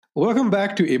Welcome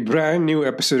back to a brand new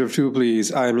episode of Two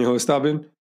Please. I am your host Abhin,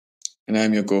 And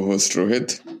I'm your co host,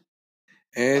 Rohit.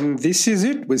 and this is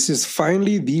it. This is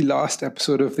finally the last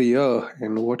episode of the year,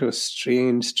 and what a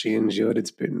strange year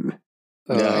it's been.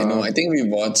 Yeah, I know. Uh, I think we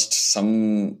watched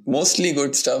some mostly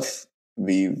good stuff.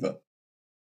 We've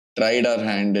tried our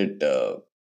hand at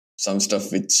some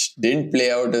stuff which didn't play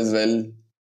out as well,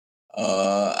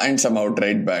 and some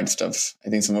outright bad stuff. I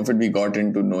think some of it we got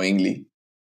into knowingly.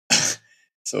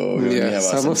 So we only yeah, have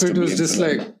some ourselves of to it was blame for just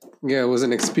that. like, it was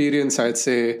an experience. I'd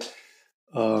say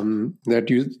that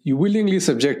you willingly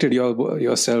subjected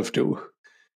yourself to.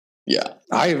 Yeah.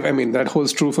 I mean that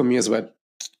holds true for me as well.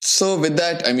 So with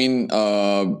that,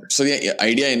 so the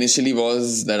idea initially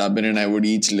was that Abhin and I would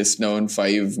each list down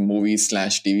 5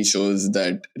 movies/TV shows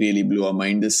that really blew our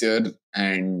mind this year.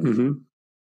 And Hmm.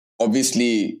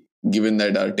 obviously, given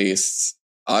that our tastes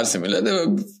are similar, there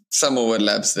were some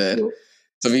overlaps there.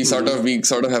 So we sort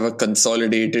of have a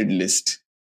consolidated list.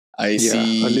 I Yeah,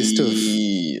 a list of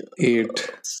see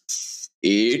 8.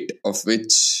 8, of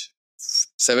which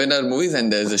 7 are movies,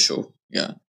 and there's a show.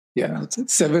 Yeah, Yeah, that's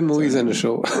it. 7 movies and a 7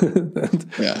 show.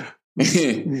 Yeah.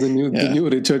 The Yeah. new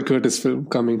Richard Curtis film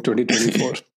coming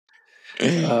 2024.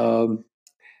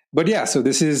 But yeah, so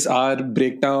this is our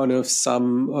breakdown of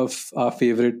some of our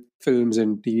favorite films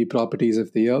and TV properties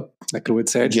of the year, like Rohit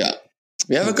said. Yeah.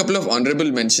 We have a couple of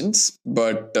honorable mentions,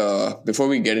 but before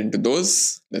we get into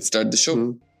those, let's start the show.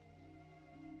 Mm.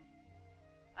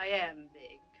 I am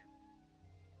big.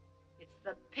 It's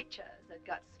the pictures that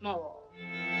got small.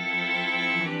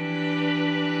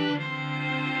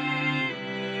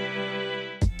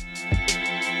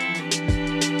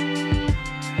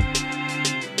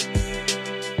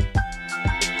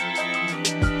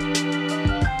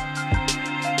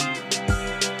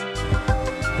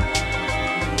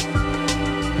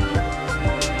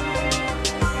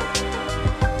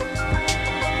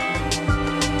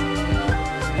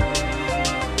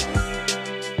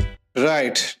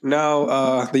 Right.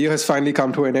 Now, the year has finally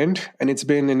come to an end, and it's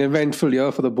been an eventful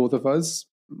year for the both of us,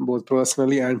 both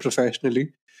personally and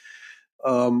professionally.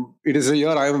 It is a year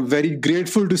I am very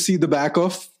grateful to see the back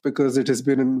of because it has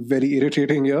been a very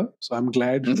irritating year. So I'm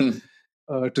glad Mhm.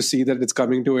 to see that it's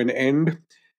coming to an end.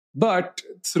 But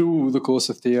through the course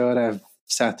of the year, I've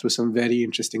sat through some very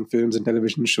interesting films and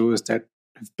television shows that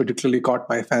have particularly caught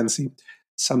my fancy.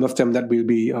 Some of them that we'll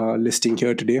be listing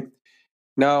here today.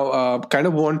 Now, kind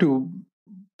of want to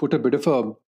put a bit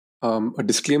of a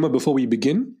disclaimer before we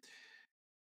begin.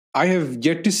 I have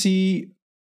yet to see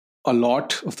a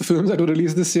lot of the films that were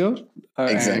released this year.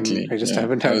 Exactly. And I just Yeah.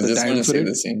 haven't I had was the just going time to for say it.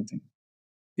 the same thing.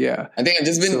 Yeah. I think I've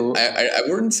just been, So, I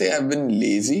wouldn't say I've been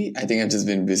lazy. I think I've just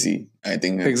been busy. I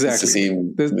think it's exactly. the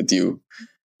same There's- with you.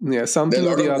 Yeah, There something are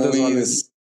a or lot the of others always. movies.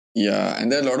 Yeah.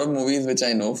 And there are a lot of movies which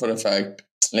I know for a fact.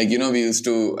 Like,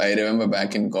 I remember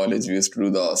back in college, we used to do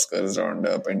the Oscars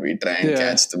roundup and we try and Yeah.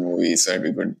 catch the movies so that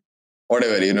we could,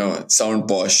 whatever, sound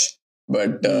posh.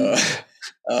 But,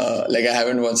 like, I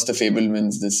haven't watched The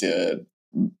Fabelmans this year.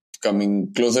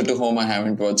 Coming closer to home, I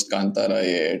haven't watched Kantara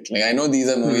yet. Like, I know these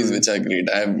are movies which are great.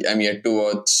 I'm yet to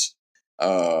watch.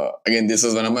 Again, this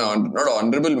was one of my not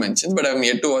honorable mentions, but I'm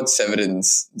yet to watch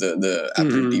Severance, the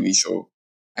Apple TV show.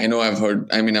 I know I've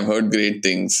heard great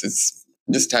things. It's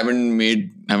just haven't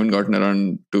gotten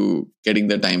around to getting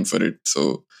the time for it.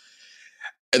 So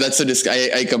that's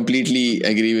I completely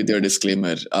agree with your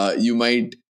disclaimer. You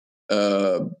might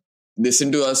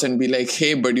listen to us and be like,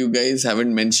 hey, but you guys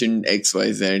haven't mentioned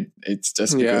XYZ. It's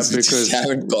just because we just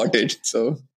haven't got it.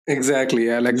 So exactly.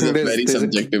 Yeah, like it's a very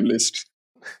subjective list.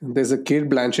 There's a Kate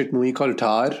Blanchett movie called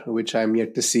Tar, which I'm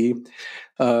yet to see.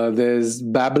 There's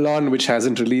Babylon, which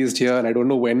hasn't released here, and I don't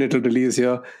know when it'll release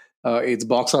here. Its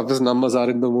box office numbers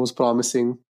aren't the most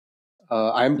promising.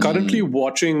 I'm currently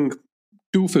watching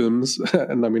 2 films,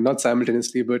 and I mean, not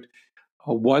simultaneously, but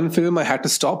one film I had to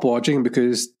stop watching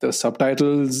because the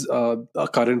subtitles are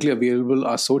currently available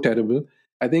are so terrible.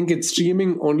 I think it's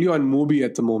streaming only on Mubi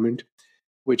at the moment,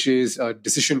 which is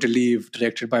Decision to Leave,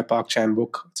 directed by Park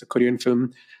Chan-wook. It's a Korean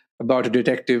film about a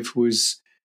detective who is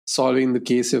solving the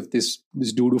case of this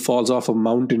dude who falls off a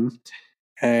mountain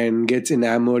and gets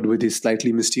enamored with his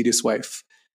slightly mysterious wife.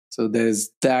 So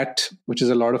there's that, which is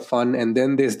a lot of fun. And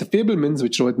then there's The Fablemans,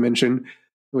 which Rohit mentioned,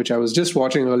 which I was just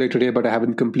watching earlier today, but I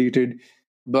haven't completed.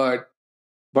 But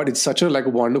it's such a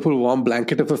wonderful warm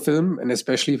blanket of a film, and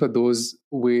especially for those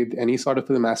with any sort of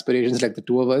film aspirations like the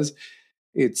two of us,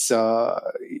 it's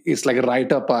like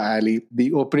right up our alley.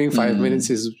 The opening 5 minutes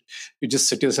is you just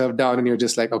sit yourself down and you're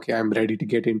just like, okay, I'm ready to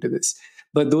get into this.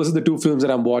 But those are the 2 films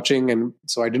that I'm watching, and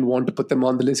so I didn't want to put them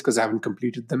on the list because I haven't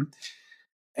completed them.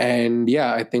 And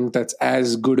yeah, I think that's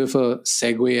as good of a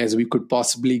segue as we could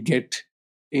possibly get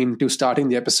into starting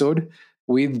the episode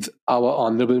with our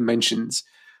honorable mentions.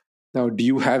 Now, do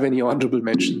you have any honorable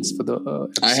mentions for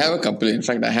the I have episode? a couple. In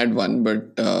fact, I had one,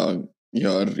 but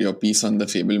your piece on the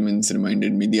Fablemans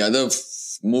reminded me. The other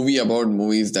movie about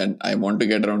movies that I want to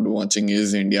get around to watching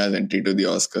is India's entry to the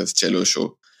Oscars, Cello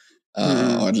Show,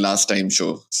 or Last Time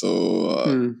Show.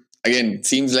 So again,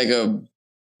 seems like a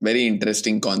very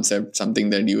interesting concept, something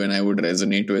that you and I would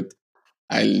resonate with.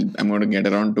 I'm going to get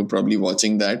around to probably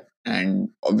watching that,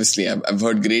 and obviously I've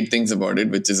heard great things about it,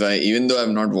 which is why even though I've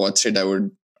not watched it, I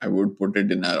would put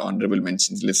it in our honorable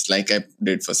mentions list, like I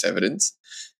did for Severance.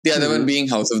 The other one being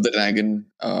House of the Dragon.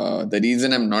 The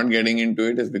reason I'm not getting into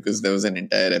it is because there was an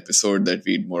entire episode that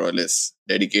we'd more or less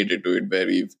dedicated to it, where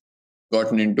we've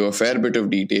gotten into a fair bit of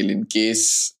detail. In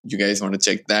case you guys want to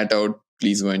check that out,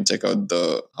 please go and check out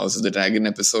the House of the Dragon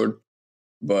episode.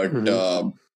 But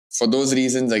for those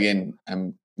reasons, again,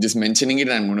 I'm just mentioning it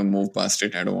and I'm going to move past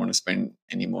it. I don't want to spend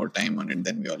any more time on it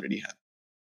than we already have.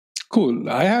 Cool.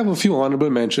 I have a few honorable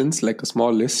mentions, like a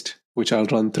small list, which I'll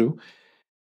run through.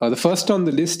 The first on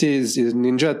the list is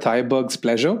Ninja Thyberg's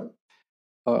Pleasure.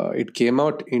 It came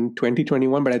out in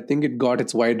 2021, but I think it got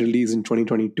its wide release in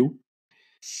 2022.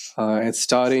 It's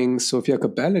starring Sofia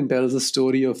Capel and tells the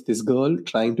story of this girl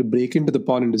trying to break into the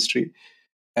porn industry.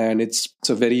 And it's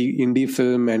a very indie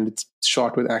film, and it's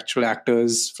shot with actual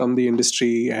actors from the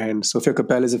industry. And Sofia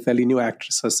Capel is a fairly new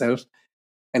actress herself,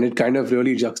 and it kind of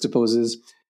really juxtaposes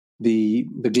the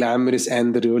glamorous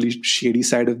and the really shady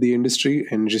side of the industry,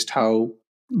 and just how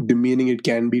demeaning it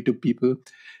can be to people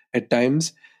at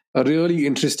times. A really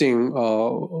interesting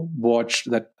watch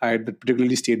that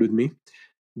particularly stayed with me.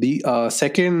 The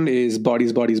second is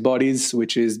Bodies, Bodies, Bodies,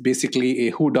 which is basically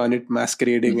a whodunit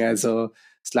masquerading as a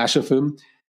slasher film.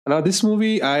 Now, this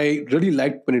movie I really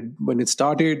liked when it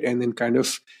started, and then kind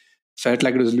of felt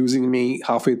like it was losing me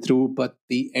halfway through. But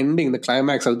the ending, the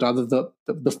climax, or rather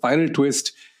the final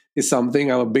twist, is something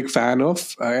I'm a big fan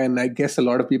of, and I guess a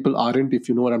lot of people aren't, if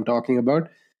you know what I'm talking about.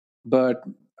 But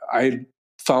I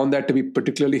found that to be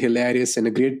particularly hilarious and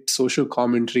a great social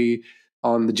commentary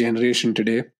on the generation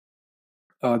today.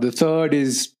 The third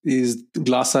is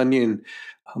Glass Onion,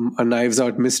 a Knives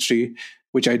Out mystery,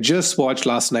 which I just watched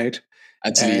last night.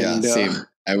 Actually, And, same.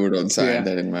 I would also yeah. add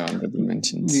that in my honorable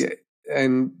mentions. Yeah,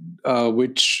 and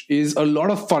which is a lot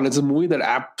of fun. It's a movie that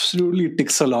absolutely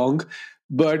ticks along.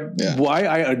 But why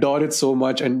I adore it so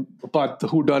much, and apart the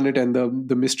whodunit and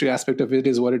the mystery aspect of it,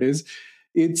 is what it is.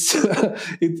 It's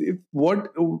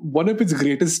what one of its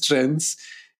greatest strengths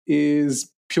is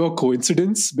pure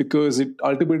coincidence, because it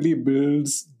ultimately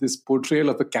builds this portrayal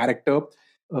of a character.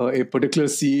 A particular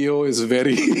CEO is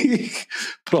very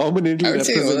prominently I would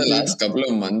say over the represented. last couple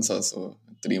of months or so,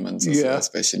 3 months or so,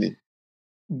 especially.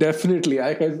 Definitely,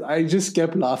 I just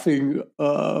kept laughing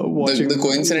watching the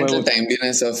coincidental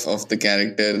timeliness of the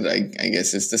character. I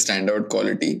guess is the standout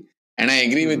quality, and I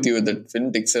agree with you. The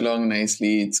film ticks along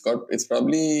nicely. It's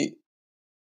probably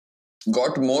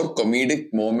got more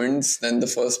comedic moments than the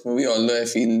first movie, although I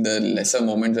feel the lesser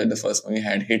moments that the first movie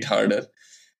had hit harder.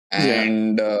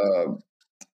 And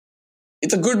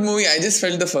it's a good movie. I just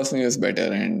felt the first movie was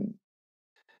better, and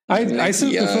I still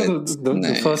prefer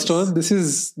the first one. This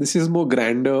is more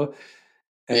grander,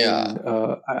 and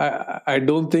I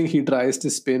don't think he tries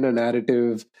to spin a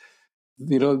narrative,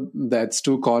 that's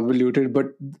too convoluted.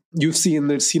 But you've seen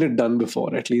it done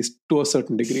before, at least to a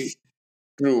certain degree.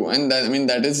 True, and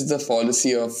that is the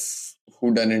fallacy of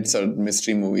whodunits or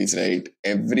mystery movies, right?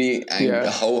 Every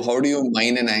angle, how do you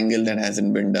mine an angle that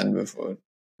hasn't been done before?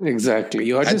 Exactly.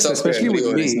 You are just, especially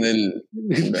with me.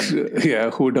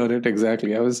 Who done it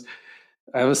exactly? I was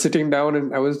sitting down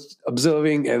and I was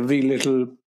observing every little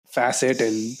facet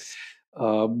and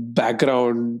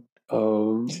background. I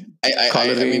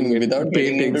mean, without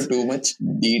getting into too much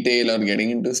detail or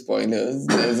getting into spoilers,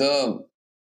 there's a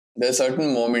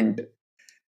certain moment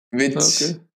which,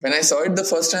 when I saw it the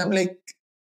first time, I'm like,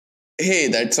 hey,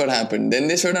 that's what happened. Then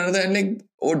they showed another, and like,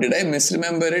 oh, did I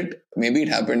misremember it? Maybe it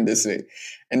happened this way.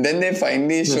 And then they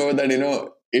finally show that,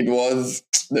 it was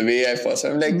the way I first.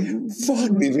 I'm like,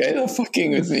 fuck, these guys are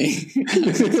fucking with me.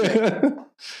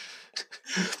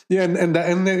 Yeah, and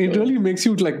it really makes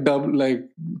you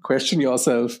question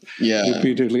yourself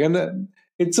repeatedly. And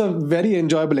it's a very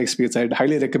enjoyable experience. I'd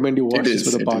highly recommend you watch this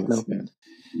with a partner.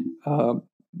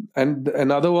 And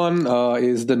another one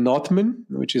is The Northman,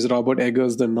 which is Robert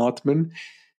Eggers' The Northman,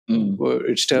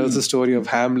 which tells the story of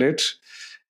Hamlet.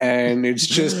 And it's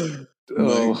just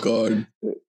my God,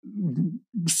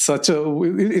 it's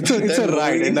a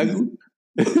ride. And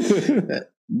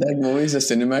That movie is a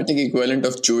cinematic equivalent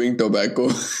of chewing tobacco.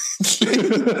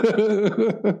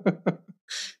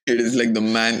 It is like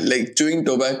like chewing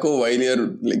tobacco while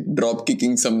you're like drop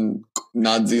kicking some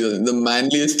Nazis. The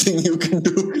manliest thing you can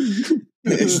do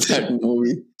is that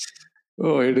movie.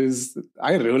 Oh, it is.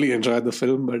 I really enjoyed the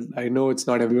film, but I know it's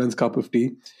not everyone's cup of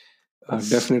tea.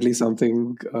 Definitely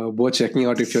something worth checking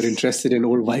out if you're interested in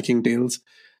old Viking tales.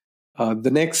 The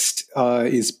next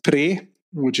is Prey,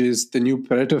 which is the new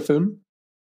Predator film.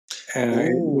 Oh,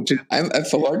 Which is, I've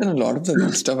forgotten a lot of the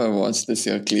good stuff I watched this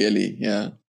year. Clearly,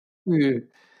 yeah. yeah.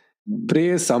 Prey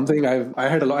is something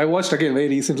I watched again very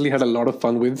recently. Had a lot of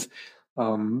fun with.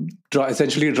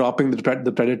 Essentially dropping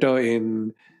the Predator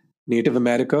in Native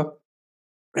America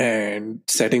and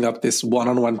setting up this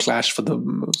one-on-one clash for the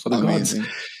gods. Amazing.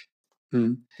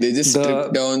 They just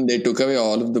stripped down. They took away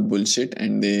all of the bullshit,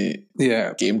 and they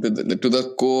came to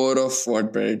the core of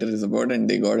what Predator is about, and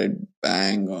they got it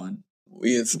bang on.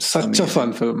 It's such amazing. a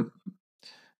fun film.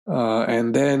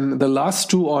 And then the last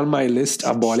two on my list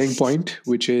are Boiling Point,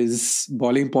 which is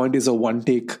Boiling Point is a one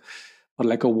take or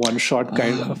like a one shot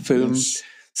kind of film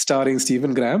starring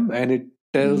Stephen Graham, and it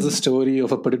tells the story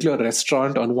of a particular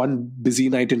restaurant on one busy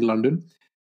night in London.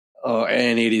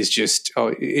 And it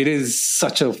is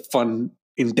such a fun,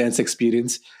 intense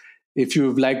experience. If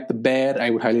you've liked The Bear, I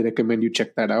would highly recommend you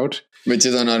check that out. Which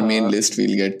is on our main list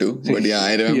we'll get to. But yeah,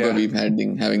 I remember we've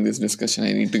having this discussion.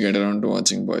 I need to get around to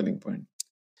watching Boiling Point.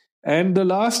 And the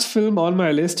last film on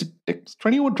my list,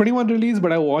 21 release,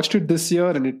 but I watched it this year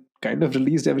and it kind of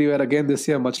released everywhere again this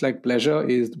year, much like Pleasure,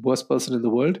 is The Worst Person in the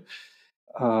World.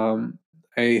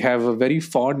 I have a very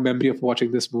fond memory of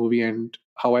watching this movie and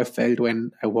how I felt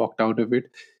when I walked out of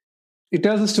it. It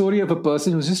tells the story of a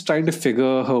person who's just trying to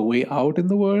figure her way out in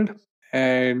the world.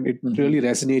 And it really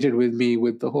resonated with me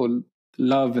with the whole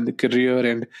love and the career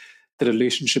and the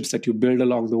relationships that you build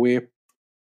along the way.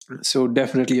 So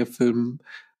definitely a film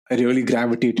I really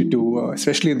gravitated to,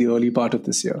 especially in the early part of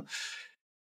this year.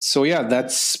 So yeah,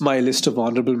 that's my list of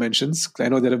honorable mentions. I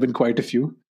know there have been quite a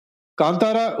few.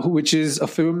 Kantara, which is a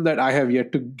film that I have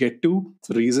yet to get to,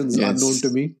 for reasons unknown to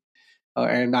me.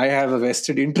 And I have a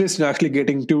vested interest in actually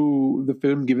getting to the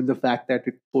film, given the fact that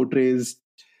it portrays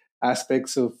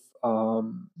aspects of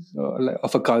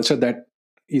a culture that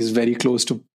is very close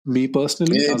to me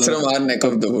personally. It's from our neck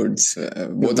of the woods.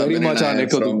 Both very Abhin much and I are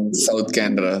from South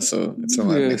Canada, so it's from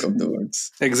our neck of the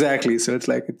woods. Exactly. So it's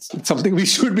like it's something we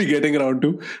should be getting around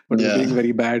to, but we're being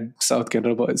very bad South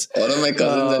Canada boys. All of my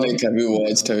cousins are like, "Have you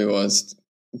watched?"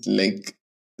 Like,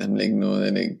 I'm like, "No."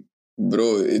 They're like,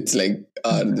 "Bro, it's like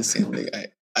the same."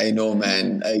 Like, I know,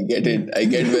 man. I get it. I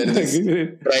get where this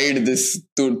pride, this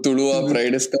Tulua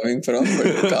pride is coming from.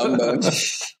 But calm down.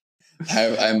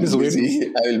 I'm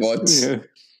busy. I will watch.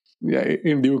 Yeah,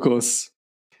 in due course.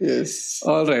 Yes.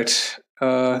 All right.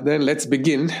 Then let's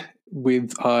begin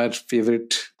with our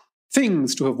favorite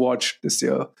things to have watched this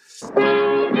year.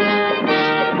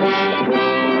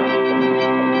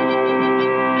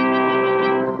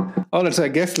 All right, so I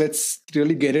guess let's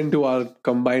really get into our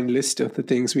combined list of the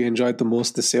things we enjoyed the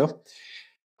most this year.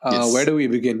 Where do we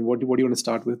begin? What do you want to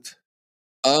start with?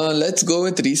 Let's go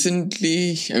with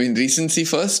recency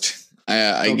first.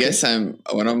 I guess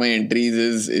one of my entries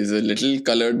is a little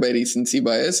colored by recency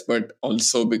bias, but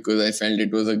also because I felt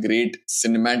it was a great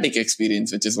cinematic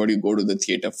experience, which is what you go to the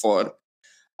theater for.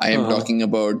 I am talking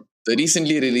about the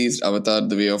recently released Avatar: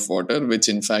 The Way of Water, which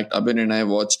in fact Abhin and I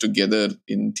watched together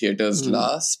in theaters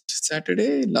last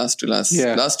Saturday, last to last,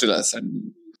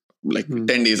 like 10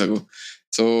 days ago.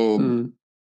 So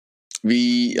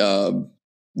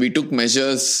we took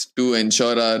measures to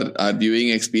ensure our viewing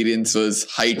experience was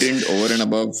heightened over and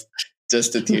above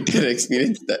just the theater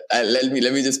experience. Let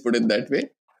me just put it that way.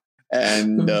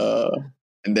 And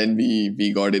then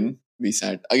we got in. We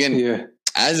sat again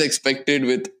as expected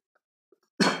with,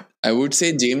 I would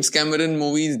say, James Cameron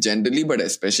movies generally, but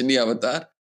especially Avatar.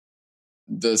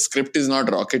 The script is not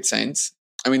rocket science.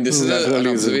 I mean, this is an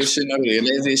observation or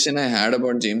realization I had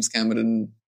about James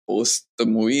Cameron post the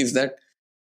movie is that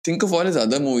think of all his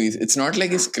other movies. It's not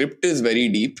like his script is very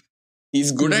deep.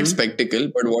 He's good at spectacle,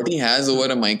 but what he has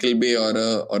over a Michael Bay or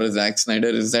a Zack Snyder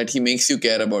is that he makes you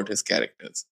care about his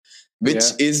characters,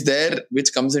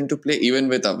 which comes into play even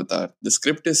with Avatar. The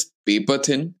script is paper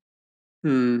thin.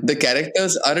 The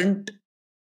characters aren't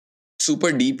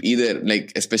super deep either.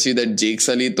 Like especially that Jake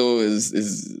Salito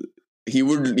is he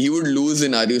would lose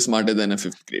in Are You Smarter Than a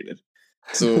Fifth Grader?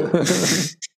 So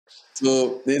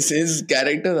so his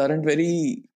characters aren't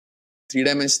very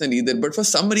three-dimensional either, but for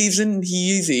some reason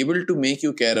he is able to make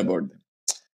you care about them.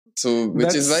 So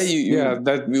which is why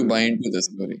you buy into the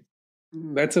story.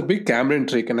 That's a big Cameron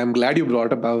trick, and I'm glad you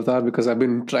brought up Avatar because I've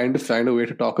been trying to find a way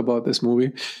to talk about this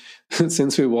movie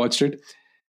since we watched it.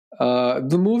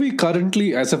 The movie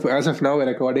currently, as of now, we're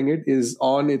recording it, is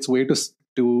on its way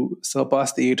to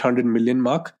surpass the 800 million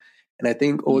mark, and I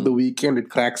think over the weekend it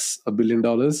cracks $1 billion.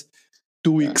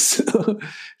 2 weeks,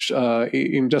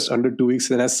 in just under 2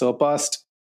 weeks, and has surpassed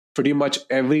pretty much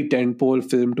every tentpole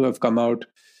film to have come out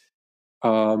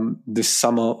this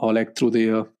summer or like through the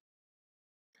year.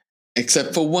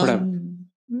 Except for one.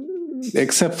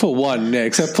 Except for one,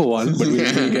 but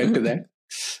we'll get to that.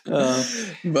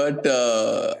 But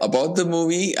about the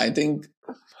movie, I think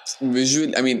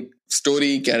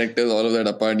story, characters, all of that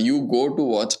apart, you go to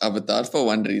watch Avatar for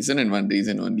one reason and one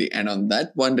reason only. And on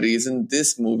that one reason,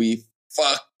 this movie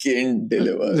fucking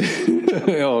delivers.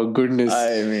 Oh, goodness.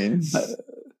 I mean,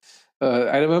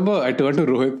 I remember I turned to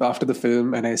Rohit after the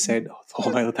film and I said, oh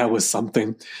my God, that was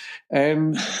something.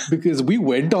 And because we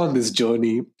went on this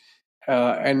journey,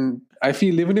 and I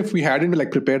feel even if we hadn't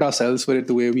like prepared ourselves for it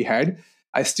the way we had,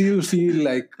 I still feel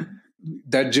like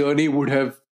that journey would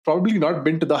have probably not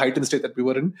been to the heightened state that we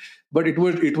were in, but it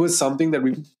was something that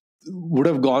we would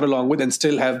have gone along with and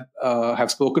still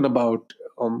have spoken about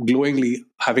glowingly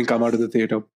having come out of the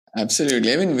theater.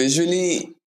 Absolutely. I mean,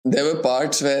 visually, there were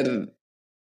parts where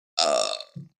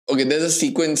there's a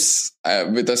sequence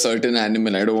with a certain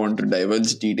animal. I don't want to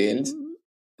divulge details.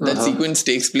 That sequence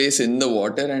takes place in the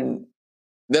water, and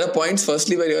there are points,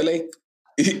 firstly, where you're like,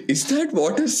 is that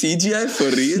water CGI for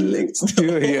real? Like,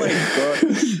 oh my God.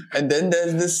 And then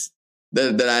there's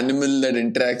the animal that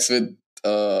interacts with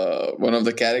one of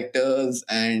the characters,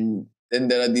 and then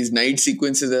there are these night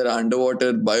sequences that are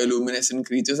underwater bioluminescent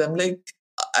creatures. I'm like,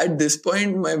 at this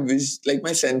point, my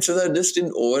senses are just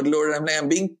in overload. I'm like, I'm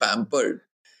being pampered,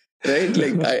 right?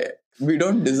 Like, we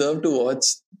don't deserve to watch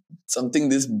something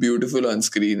this beautiful on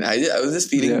screen. I was just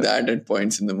feeling that at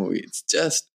points in the movie. It's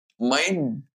just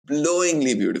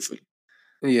mind-blowingly beautiful.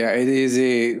 Yeah, it is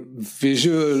a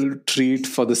visual treat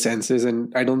for the senses,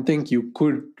 and I don't think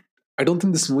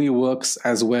this movie works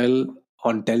as well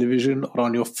on television or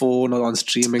on your phone or on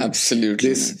streaming.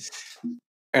 Absolutely.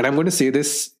 And I'm going to say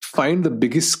this, find the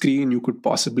biggest screen you could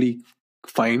possibly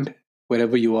find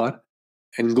wherever you are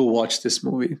and go watch this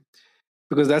movie.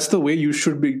 Because that's the way you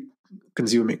should be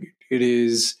consuming it. It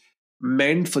is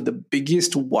meant for the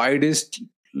biggest, widest,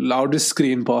 loudest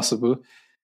screen possible.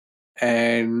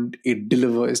 And it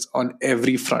delivers on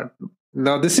every front.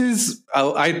 Now, this is,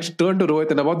 I turned to Rohit,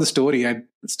 and about the story.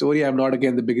 I'm not,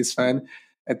 again, the biggest fan.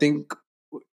 I think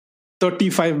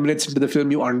 35 minutes into the film,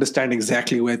 you understand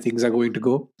exactly where things are going to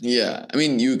go. Yeah, I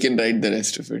mean, you can write the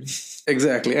rest of it.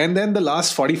 Exactly. And then the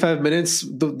last 45 minutes,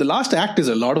 the last act is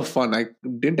a lot of fun. I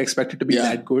didn't expect it to be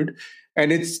that good.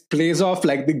 And it plays off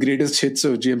like the greatest hits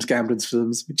of James Cameron's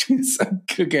films, which is,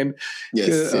 again,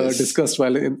 discussed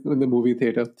while in the movie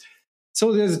theater.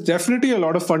 So there's definitely a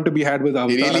lot of fun to be had with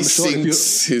Avatar. He really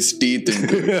sinks his teeth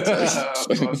into it.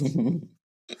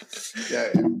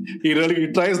 He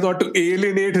tries not to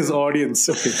alienate his audience.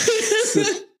 Okay.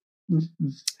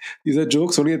 These are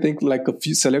jokes only, I think, like a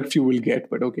select few will get,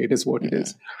 but okay, it is what it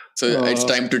is. So it's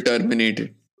time to terminate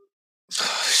it.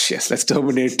 Yes, let's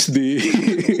terminate this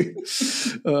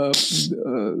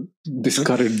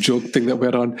current joke thing that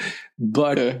we're on.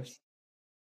 But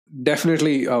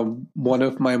definitely one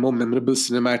of my more memorable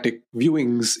cinematic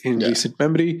viewings in recent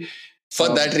memory. For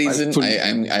that reason,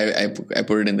 I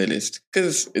put it in the list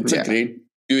because it's a great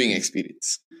viewing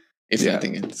experience, if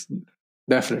nothing else.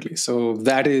 Definitely. So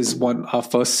that is our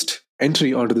first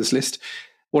entry onto this list.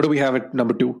 What do we have at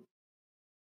number 2?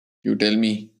 You tell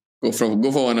me. Go for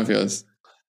one of yours.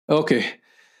 Okay.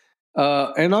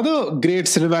 Another great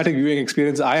cinematic viewing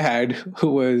experience I had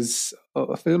was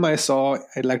a film I saw,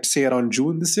 I'd like to say around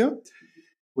June this year,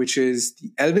 which is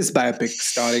the Elvis biopic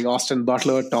starring Austin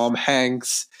Butler, Tom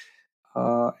Hanks,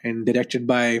 and directed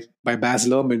by Baz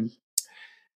Luhrmann.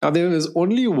 Now, there is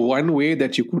only one way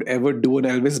that you could ever do an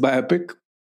Elvis biopic,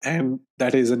 and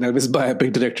that is an Elvis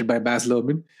biopic directed by Baz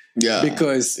Luhrmann. Yeah.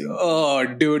 Because,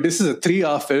 dude, this is a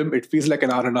 3-hour film. It feels like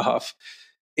an hour and a half.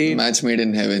 Match made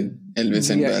in heaven, Elvis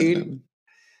and Baz Luhrmann.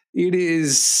 It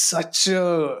is such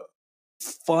a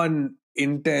fun,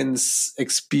 intense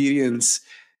experience.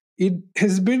 It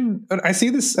has been, and I say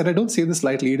this, and I don't say this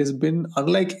lightly, it has been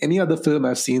unlike any other film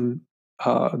I've seen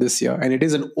this year. And it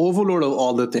is an overload of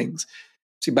all the things.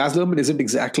 See, Baz Luhrmann isn't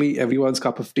exactly everyone's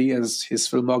cup of tea as his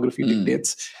filmography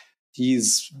dictates.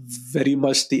 He's very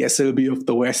much the SLB of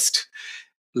the West.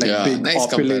 Like big,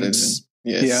 nice opulent.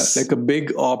 Yes. Yeah, like a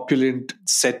big, opulent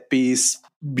set piece,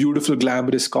 beautiful,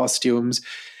 glamorous costumes,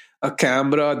 a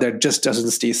camera that just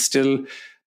doesn't stay still.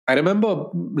 I remember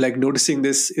like noticing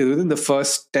this within the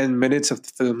first 10 minutes of the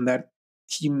film that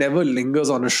he never lingers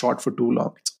on a shot for too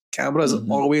long. Camera is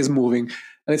Mm-hmm. always moving.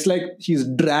 And it's like he's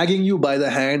dragging you by the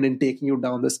hand and taking you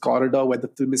down this corridor where the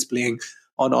film is playing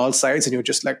on all sides. And you're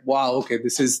just like, wow, okay,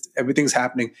 this is everything's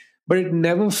happening. But it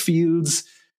never feels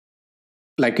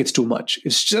like it's too much.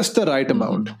 It's just the right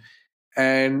amount. Mm-hmm.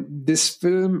 And this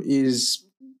film is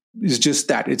just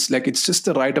that. It's just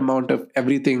the right amount of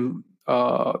everything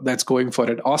that's going for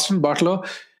it. Austin Butler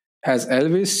as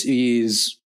Elvis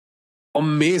is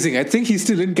amazing. I think he's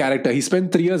still in character. He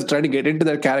spent 3 years trying to get into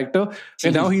that character,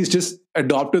 and now he's just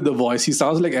adopted the voice. He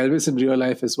sounds like Elvis in real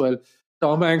life as well.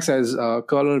 Tom Hanks as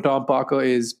Colonel Tom Parker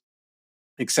is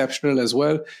exceptional as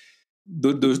well.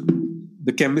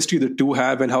 The chemistry the two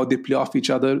have and how they play off each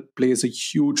other plays a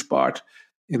huge part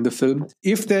in the film.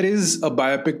 If there is a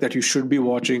biopic that you should be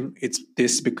watching, it's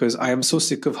this, because I am so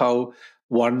sick of how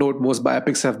one note most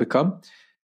biopics have become.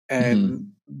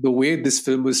 And the way this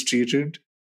film was treated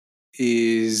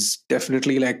is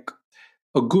definitely like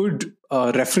a good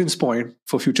reference point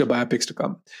for future biopics to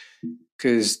come,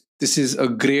 because this is a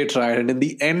great ride, and in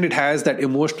the end it has that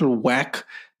emotional whack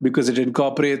because it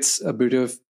incorporates a bit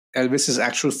of Elvis's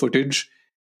actual footage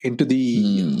into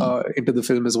the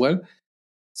film as well.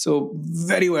 So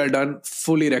very well done.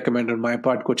 Fully recommend on my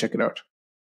part. Go check it out.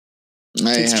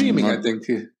 It's streaming, I think.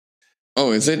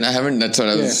 Oh, is it? I haven't. That's what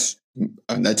I was.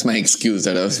 That's my excuse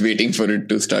that I was waiting for it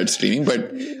to start streaming.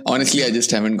 But honestly, I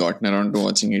just haven't gotten around to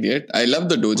watching it yet. I love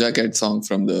the Doja Cat song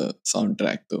from the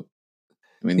soundtrack, though.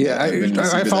 I mean,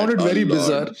 I found it very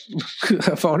bizarre.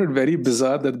 I found it very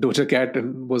bizarre that Doja Cat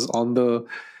was on the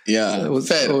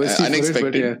fair,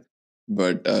 unexpected,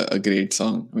 but a great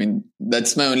song. I mean,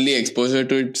 that's my only exposure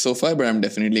to it so far. But I'm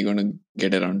definitely going to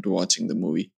get around to watching the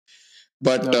movie.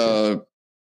 But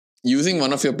using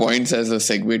one of your points as a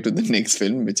segue to the next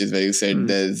film, which is where you said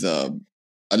there's a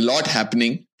lot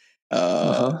happening,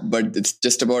 but it's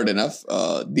just about enough.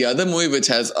 The other movie which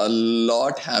has a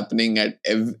lot happening at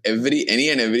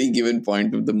every given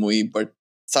point of the movie, but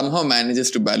somehow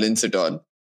manages to balance it all.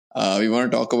 We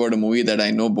want to talk about a movie that I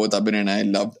know both Abhin and I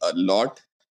loved a lot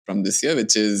from this year,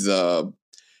 which is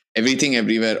Everything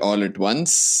Everywhere All at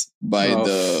Once by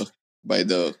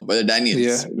the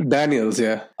Daniels. Yeah, Daniels.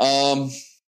 Yeah.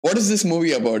 What is this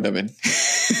movie about, Abhin?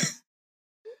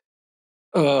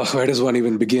 Where does one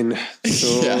even begin?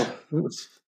 So,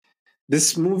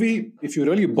 this movie, if you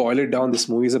really boil it down, this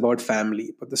movie is about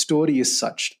family. But the story is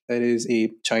such: there is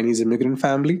a Chinese immigrant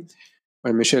family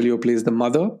where Michelle Yeoh plays the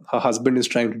mother. Her husband is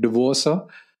trying to divorce her.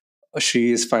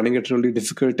 She is finding it really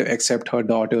difficult to accept her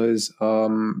daughter's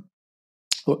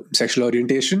sexual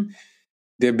orientation.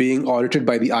 They're being audited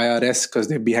by the IRS because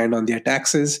they're behind on their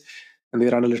taxes, and they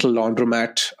run a little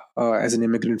laundromat as an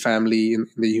immigrant family in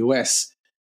the US.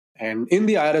 And in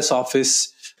the IRS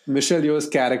office, Michelle Yeoh's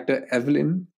character,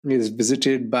 Evelyn, is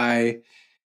visited by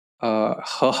her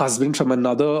husband from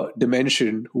another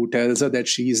dimension who tells her that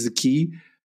she is the key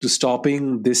to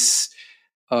stopping this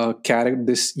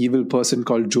this evil person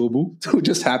called Jobu, who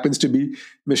just happens to be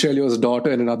Michelle Yeoh's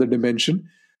daughter in another dimension,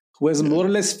 who has more or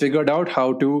less figured out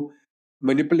how to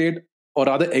manipulate or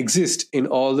rather exist in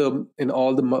all the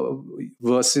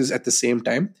verses at the same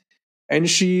time. And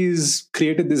she's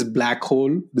created this black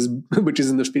hole, which is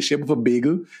in the shape of a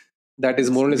bagel, that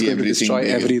is more or less going to destroy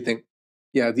everything.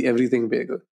 Yeah, the everything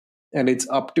bagel. And it's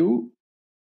up to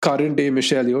current day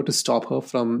Michelle Yeoh to stop her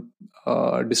from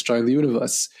destroying the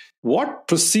universe. What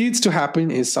proceeds to happen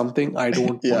is something I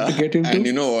don't want to get into. And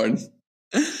you know what?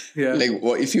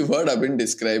 If you've heard Abhin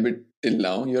describe it till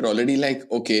now, you're already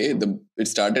like, okay, it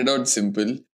started out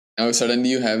simple. Now suddenly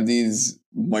you have these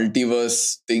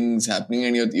multiverse things happening,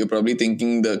 and you're probably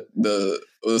thinking the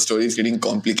story is getting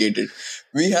complicated.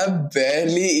 We have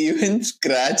barely even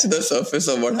scratched the surface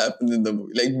of what happens in the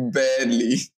movie. Like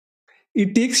barely.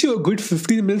 It takes you a good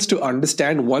 15 minutes to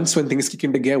understand once when things kick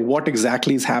into gear what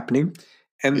exactly is happening.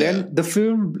 And then the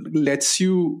film lets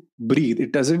you breathe.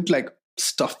 It doesn't like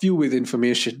stuff you with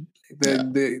information.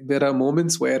 There are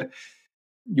moments where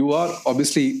you are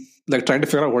obviously like trying to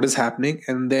figure out what is happening.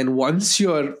 And then once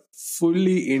you're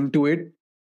fully into it,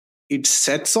 it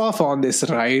sets off on this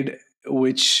ride,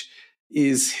 which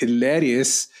is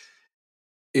hilarious,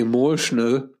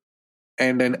 emotional,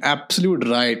 and an absolute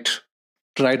right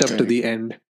up to the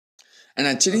end. And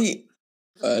actually,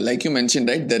 like you mentioned,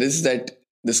 right, there is that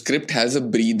the script has a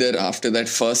breather after that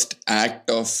first act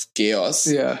of chaos.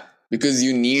 Yeah. Because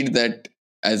you need that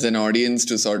as an audience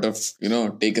to sort of,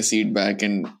 take a seat back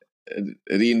and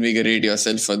reinvigorate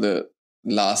yourself for the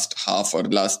last half or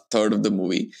last third of the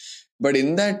movie. But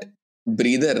in that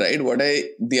breather, right,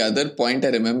 the other point I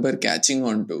remember catching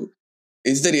on to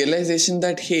is the realization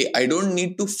that, hey, I don't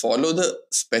need to follow the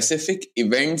specific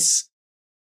events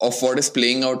of what is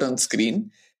playing out on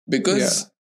screen, because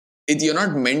you're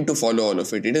not meant to follow all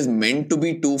of it. It is meant to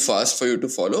be too fast for you to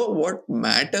follow. What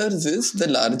matters is the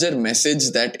larger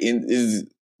message that is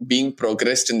being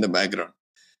progressed in the background.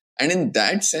 And in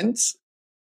that sense,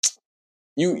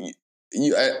 I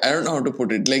don't know how to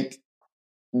put it. Like,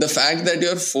 the fact that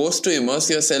you're forced to immerse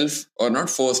yourself, or not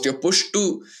forced, you're pushed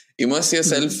to immerse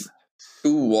yourself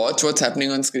to watch what's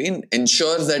happening on screen,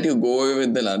 ensures that you go away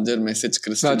with the larger message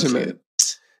crystal clear.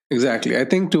 Exactly. I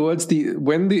think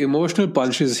when the emotional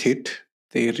punches hit,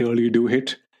 they really do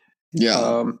hit.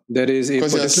 Yeah. There is a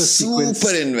particular super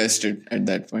sequence. invested at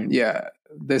that point. Yeah.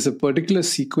 There's a particular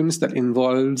sequence that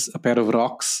involves a pair of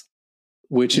rocks,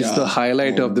 which is the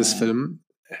highlight of this film.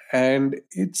 And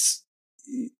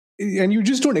you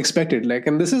just don't expect it. Like,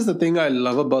 and this is the thing I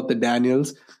love about the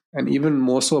Daniels, and even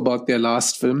more so about their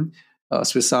last film,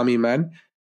 Swiss Army Man.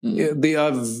 They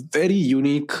are very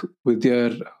unique with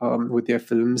their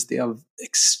films. They are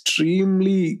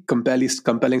extremely compelling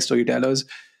storytellers,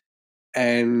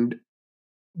 and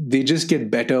they just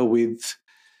get better with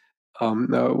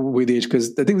age.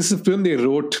 Because I think this is a film they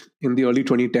wrote in the early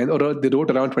 2010s, or they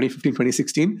wrote around 2015,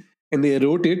 2016, and they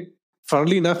wrote it,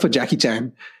 funnily enough, for Jackie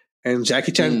Chan, and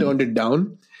Jackie Chan turned it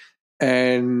down,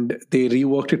 and they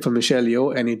reworked it for Michelle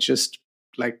Yeoh, and it just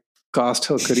like cast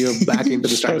her career back into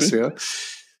the stratosphere.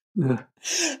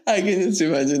 I can just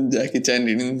imagine Jackie Chan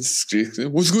reading the script.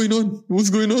 What's going on? What's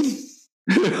going on?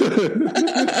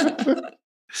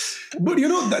 But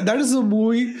that is a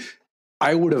movie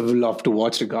I would have loved to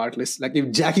watch regardless. Like,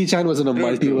 if Jackie Chan was in a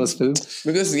multiverse film.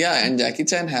 Because, and Jackie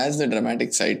Chan has the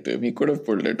dramatic side to him. He could have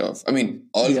pulled it off. I mean,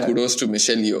 kudos to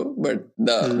Michelle Yeoh, but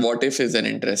the what if is an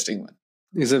interesting one.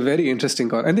 It's a very interesting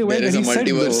call. And there is a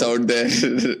multiverse out there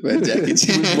where Jackie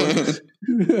Chan...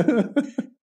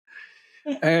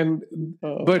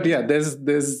 But there's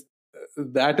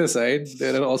that aside,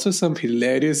 there are also some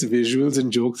hilarious visuals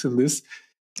and jokes in this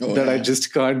I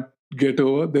just can't get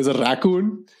over. There's a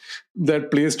raccoon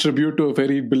that plays tribute to a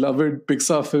very beloved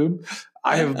Pixar film.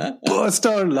 I have burst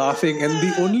out laughing, and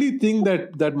the only thing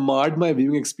that marred my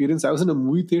viewing experience, I was in a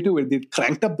movie theater where they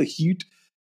cranked up the heat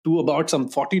to about some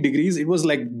 40 degrees. It was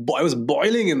like, I was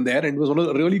boiling in there, and it was on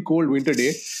a really cold winter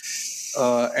day,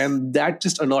 and that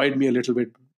just annoyed me a little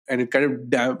bit. And it kind of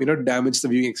damaged the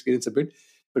viewing experience a bit.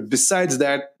 But besides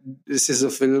that, this is a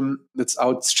film that's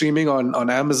out streaming on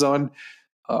Amazon.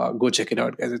 Go check it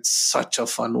out, guys. It's such a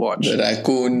fun watch. The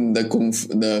raccoon, the kung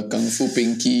fu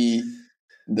pinky,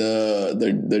 the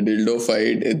dildo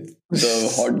fight,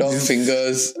 the hot dog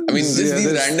fingers. I mean, just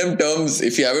these random terms.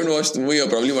 If you haven't watched the movie, you're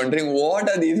probably wondering, what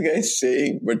are these guys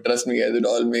saying? But trust me, guys, it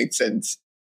all makes sense.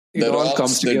 It all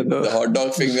comes together. The hot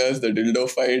dog fingers, the dildo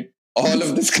fight. All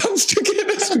of this comes together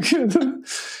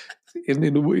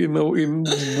in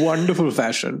wonderful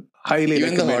fashion. Highly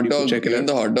recommend you check it out. Even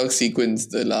the hot dog sequence,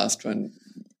 the last one,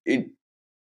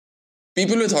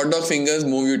 people with hot dog fingers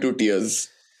move you to tears.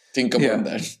 Think about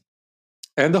that.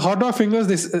 And the hot dog fingers,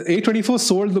 this A24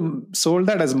 sold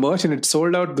that as merch, and it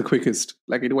sold out the quickest.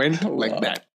 Like, it went like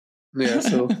that. Yeah,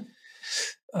 so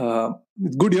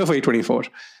good year for A24.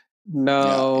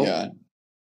 Now.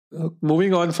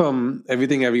 Moving on from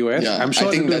Everything Everywhere, I'm sure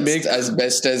I think that's as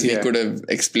best as we could have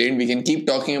explained. We can keep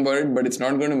talking about it, but it's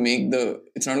not going to make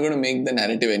the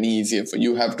narrative any easier for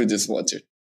you. Have to just watch it.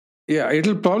 Yeah,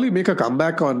 it'll probably make a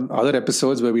comeback on other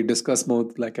episodes where we discuss more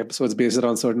like episodes based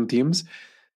around certain themes.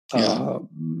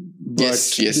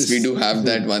 Yes, we do have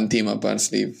that one theme up our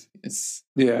sleeve. Yes.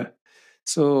 Yeah.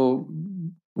 So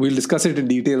we'll discuss it in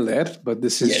detail there, but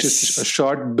this is just a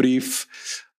short brief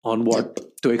on what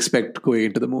to expect going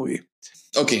into the movie.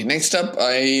 Okay, next up,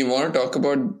 I want to talk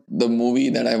about the movie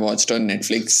that I watched on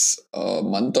Netflix a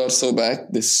month or so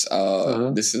back. This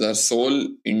is our sole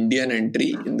Indian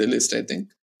entry in the list, I think.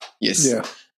 Yes. Yeah.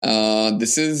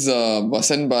 This is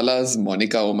Vasan Bala's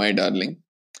Monica, Oh My Darling.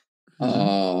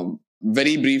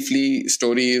 Very briefly,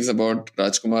 story is about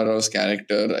Rajkumar Rao's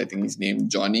character. I think he's named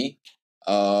Johnny.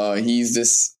 He's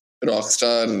this rock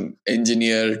star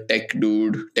engineer, tech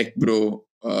dude, tech bro,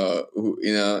 who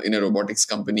in a robotics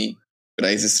company,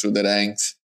 rises through the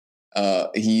ranks.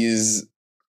 He is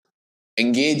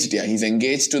engaged. Yeah, he's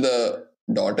engaged to the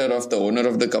daughter of the owner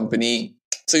of the company.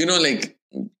 So, like,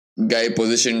 guy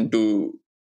positioned to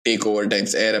take over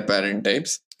types, heir apparent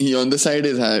types. He on the side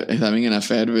is having an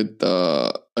affair with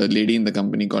a lady in the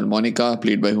company called Monica,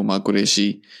 played by Huma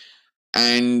Qureshi.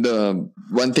 And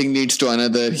one thing leads to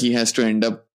another. He has to end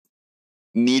up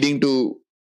needing to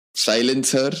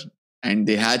silence her, and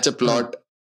they hatch a plot.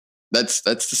 That's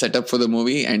the setup for the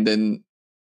movie, and then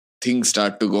things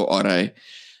start to go awry.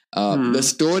 The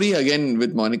story again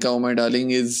with Monica, Oh My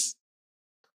Darling, is,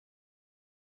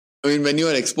 I mean, when you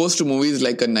are exposed to movies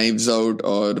like a Knives Out,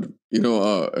 or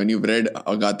when you've read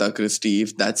Agatha Christie,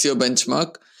 if that's your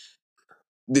benchmark,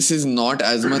 this is not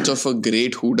as much of a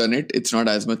great whodunit. It's not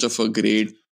as much of a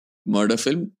great murder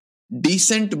film.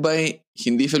 Decent by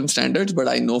Hindi film standards, but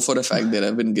I know for a fact there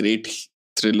have been great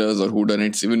thrillers or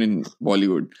whodunits even in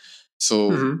Bollywood.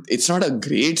 So it's not a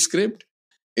great script.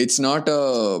 It's not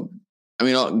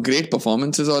great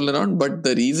performances all around. But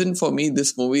the reason for me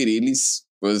this movie really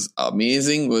was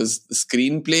amazing was the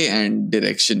screenplay and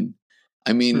direction.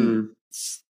 I mean,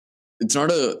 it's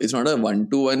not a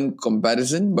 1-to-1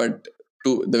 comparison, but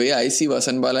to the way I see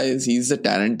Vasan Bala is he's the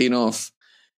Tarantino of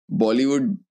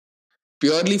Bollywood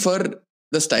purely for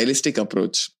the stylistic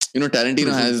approach.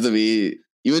 Tarantino has the way,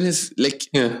 even his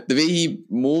the way he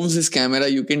moves his camera,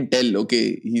 you can tell,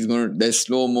 okay, there's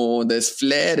slow-mo, there's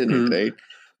flair in it, right?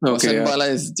 Vasan Bala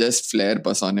is just flair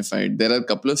personified. There are a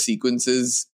couple of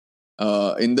sequences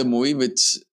in the movie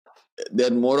which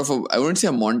they're more of I wouldn't say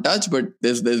a montage, but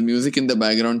there's music in the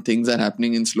background, things are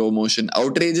happening in slow motion,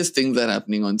 outrageous things are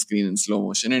happening on screen in slow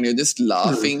motion, and you're just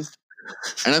laughing.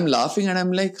 And I'm laughing and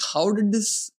I'm like, how did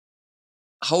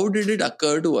it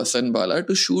occur to Vasan Bala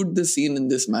to shoot the scene in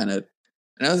this manner?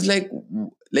 And I was like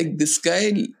this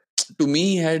guy, to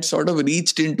me, had sort of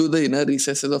reached into the inner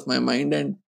recesses of my mind.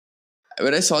 And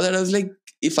when I saw that, I was like,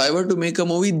 if I were to make a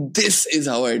movie, this is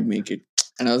how I'd make it.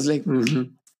 And I was like,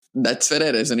 that's where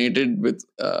I resonated with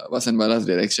Vasan Bala's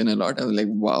direction a lot. I was like,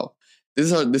 wow,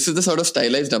 this is the sort of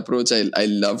stylized approach I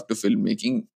love to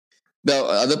filmmaking. The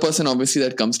other person, obviously,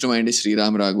 that comes to mind is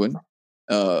Sriram Raghavan.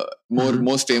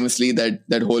 Most famously,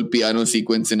 that whole piano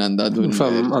sequence in Andhadhun.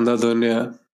 From Andhadhun,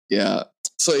 yeah. Yeah.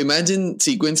 So imagine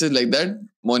sequences like that.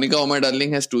 Monica, Oh My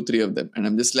Darling has 2-3 of them. And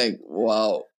I'm just like,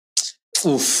 wow.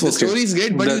 The story is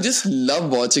great, but you just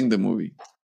love watching the movie.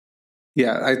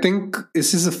 Yeah, I think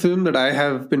this is a film that I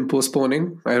have been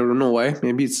postponing. I don't know why.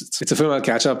 Maybe it's a film I'll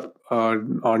catch up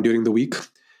on during the week.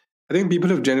 I think people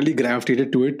have generally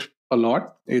gravitated to it a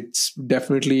lot. It's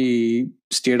definitely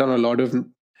stayed on a lot of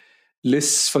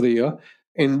lists for the year.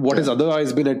 In what has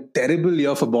otherwise been a terrible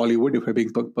year for Bollywood, if we're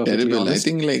being perfectly honest.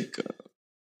 I think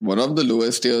one of the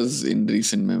lowest years in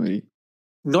recent memory.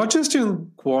 Not just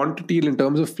in quantity in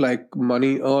terms of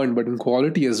money earned, but in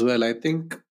quality as well. I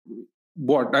think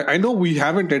I know we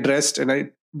haven't addressed,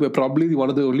 and we're probably one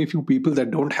of the only few people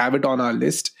that don't have it on our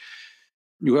list.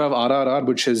 You have RRR,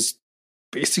 which has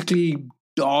basically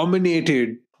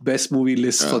dominated best movie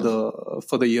lists for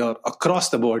the year across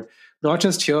the board. Not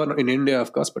just here in India,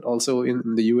 of course, but also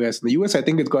in the US. In the US, I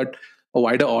think it's got a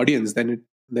wider audience than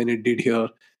it did here.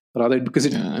 Rather, because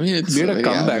it's made a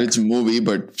comeback. Average movie,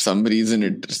 but for some reason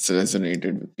it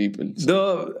resonated with people.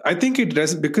 So. I think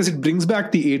because it brings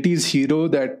back the 80s hero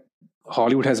that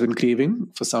Hollywood has been craving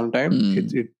for some time.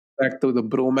 It back to the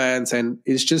bromance, and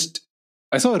it's just,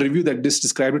 I saw a review that just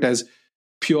described it as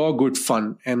pure good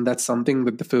fun, and that's something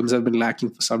that the films have been lacking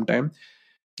for some time.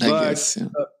 I guess,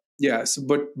 yeah.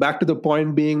 But back to the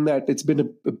point being that it's been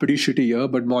a pretty shitty year,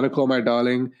 but Monaco, My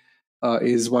Darling,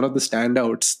 is one of the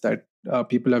standouts that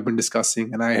people have been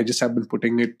discussing, and I just have been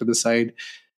putting it to the side,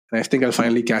 and I think I'll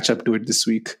finally catch up to it this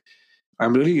week.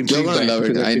 I'm really intrigued. You're gonna love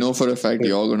it. I know for a fact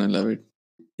you're gonna love it.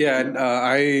 Yeah, and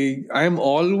I am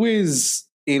always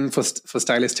in for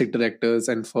stylistic directors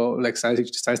and for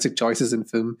stylistic choices in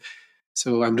film.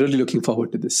 So I'm really looking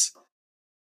forward to this.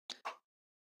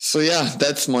 So yeah,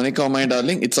 that's Monica, My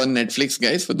Darling. It's on Netflix,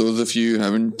 guys. For those of you who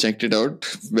haven't checked it out,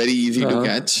 very easy to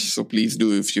catch. So please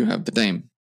do if you have the time.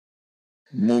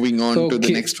 Moving on to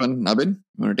the next one, Abhin,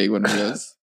 you want to take one of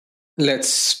yours?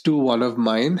 Let's do one of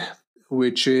mine,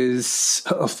 which is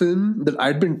a film that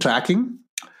I'd been tracking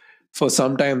for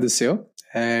some time this year,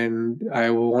 and I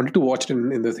wanted to watch it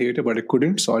in the theater, but I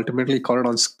couldn't, so ultimately caught it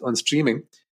on streaming.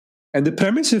 And the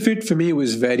premise of it for me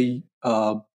was very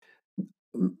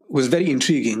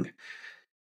intriguing,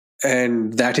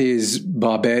 and that is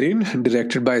Barbarian,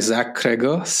 directed by Zach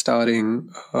Cregger, starring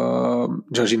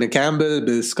Georgina Campbell,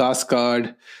 Bill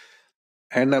Skarsgård,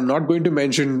 and I'm not going to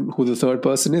mention who the third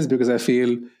person is because I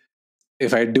feel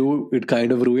if I do, it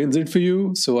kind of ruins it for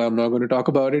you. So I'm not going to talk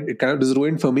about it. It kind of is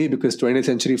ruined for me because 20th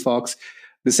Century Fox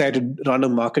decided to run a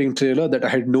marketing trailer that I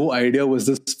had no idea was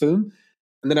this film.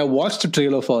 And then I watched the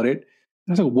trailer for it. And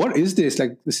I was like, what is this?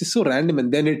 This is so random.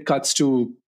 And then it cuts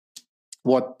to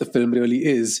what the film really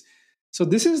is. So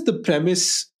this is the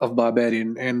premise of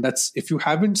Barbarian. And that's, if you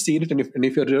haven't seen it and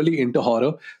if you're really into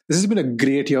horror, this has been a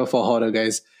great year for horror,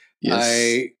 guys. Yes.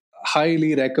 I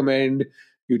highly recommend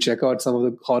you check out some of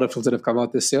the horror films that have come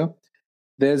out this year.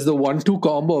 There's the 1-2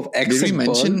 combo of X Did we and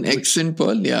Pearl, mention X which and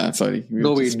Pearl? Yeah, sorry. We were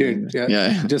no, we just saying did. that.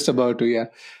 Yeah, Yeah. just about to. Yeah,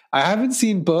 I haven't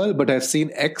seen Pearl, but I've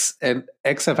seen X, and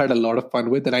X I've had a lot of fun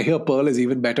with, and I hear Pearl is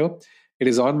even better. It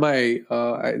is on my.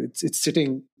 It's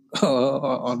sitting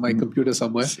on my computer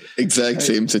somewhere. Exact I,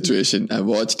 same situation. I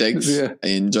watched X. yeah, I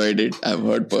enjoyed it. I've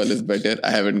heard Pearl is better.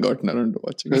 I haven't gotten around to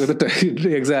watching it.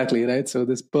 exactly right. So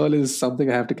this Pearl is something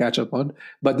I have to catch up on.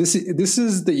 But this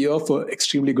is the year for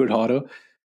extremely good horror,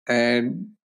 and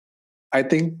I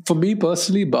think for me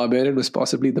personally, Barbarian was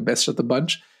possibly the best of the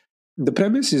bunch. The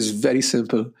premise is very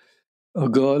simple. A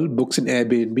girl books an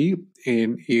Airbnb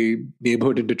in a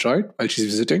neighborhood in Detroit while she's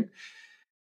visiting,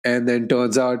 and then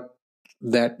turns out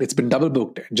that it's been double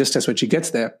booked. Just as when she gets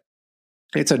there,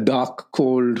 it's a dark,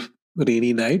 cold,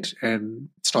 rainy night, and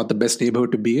it's not the best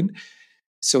neighborhood to be in.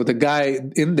 So the guy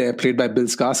in there, played by Bill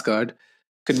Skarsgård,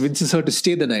 convinces her to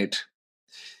stay the night,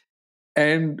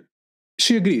 and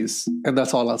she agrees, and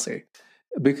that's all I'll say,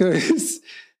 because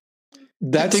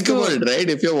that's Think about it, the right?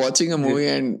 If you're watching a yeah, movie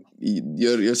and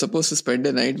you're supposed to spend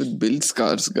a night with Bill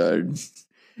Skarsgård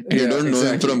and you yeah, don't know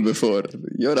him from exactly. before,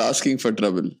 you're asking for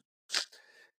trouble.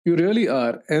 You really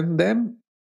are, and then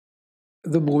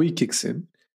the movie kicks in.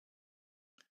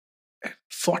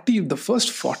 The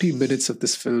first 40 minutes of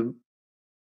this film,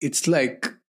 it's like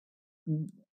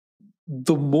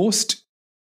the most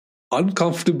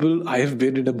uncomfortable I have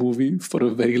been in a movie for a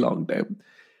very long time.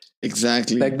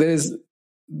 Exactly. Like there's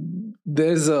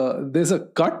a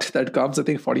cut that comes, I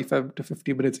think, 45 to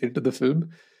 50 minutes into the film,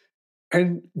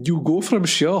 and you go from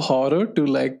sheer horror to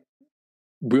like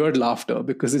weird laughter,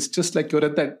 because it's just like you're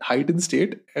at that heightened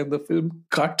state, and the film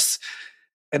cuts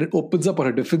and it opens up on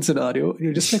a different scenario, and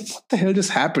you're just like, what the hell just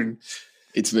happened?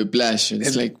 It's whiplash. It's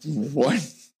And like, what?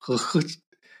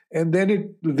 and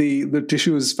then the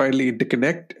tissues finally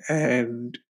interconnect,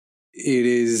 and it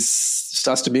is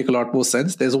starts to make a lot more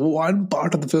sense. There's one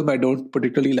part of the film I don't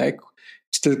particularly like.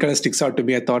 It still kind of sticks out to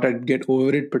me. I thought I'd get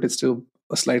over it, but it's still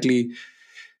a slightly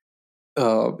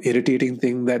irritating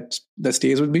thing that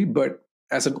stays with me. But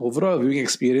as an overall viewing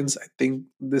experience, I think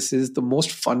this is the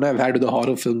most fun I've had with a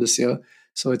horror film this year.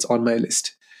 So it's on my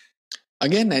list.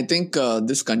 Again, I think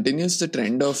this continues the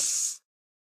trend of.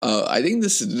 I think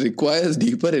this requires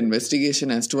deeper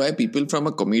investigation as to why people from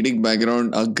a comedic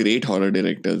background are great horror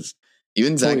directors.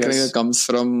 Even Oh Zack Snyder yes. comes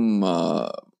from,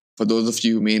 for those of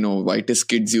you who may know, Whitest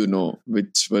Kids You Know,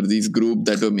 which were these group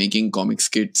that were making comic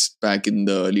skits back in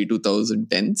the early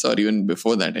 2010s or even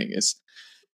before that, I guess.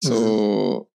 Mhm.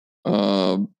 So,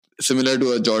 uh, similar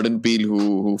to a Jordan Peele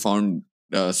who found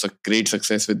great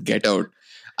success with Get Out.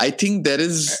 I think there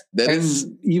is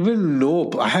And even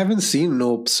Nope, I haven't seen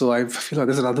Nope, so I feel like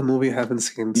there's another movie I haven't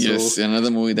seen. yes, So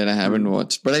another movie that I haven't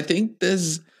watched. But I think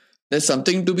there's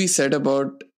something to be said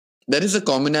about there is a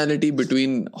commonality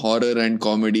between horror and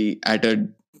comedy at a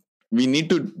we need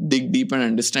to dig deep and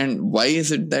understand why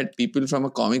is it that people from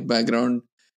a comic background,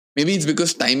 maybe it's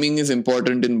because timing is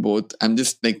important in both. I'm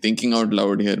just like thinking out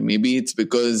loud here. Maybe it's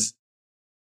because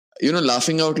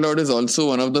laughing out loud is also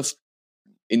one of the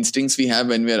instincts we have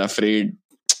when we are afraid.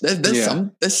 yeah.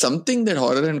 There's something that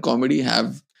horror and comedy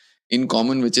have in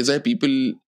common, which is why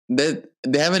people they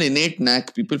have an innate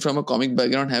knack. People from a comic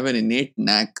background have an innate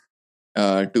knack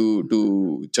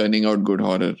to churning out good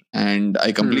horror, and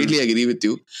I completely Mhm. agree with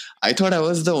you. I thought I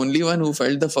was the only one who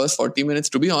felt the first 40 minutes.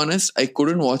 To be honest, I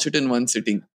couldn't watch it in one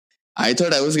sitting. I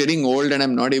thought I was getting old and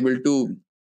I'm not able to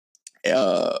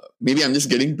maybe I'm just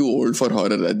getting too old for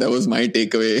horror. That was my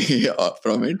takeaway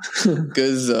from it.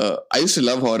 Because I used to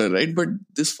love horror, right? But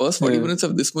this first 40 Yeah. minutes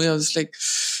of this movie, I was just like,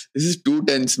 this is too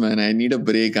tense, man. I need a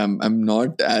break. I'm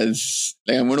not as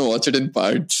like I'm gonna watch it in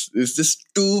parts. It's just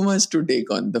too much to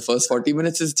take on. The first 40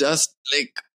 minutes is just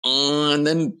like, and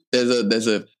then there's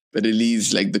a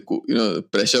release, like the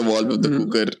pressure valve of the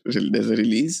Mhm. cooker. There's a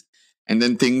release, and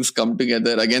then things come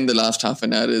together. Again, the last half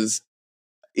an hour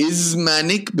is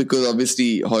manic because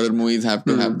obviously horror movies have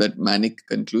to have Mhm. that manic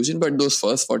conclusion, but those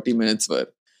first 40 minutes were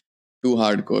too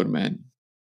hardcore, man.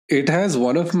 It has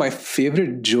one of my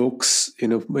favorite jokes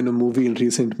in a movie in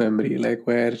recent memory, like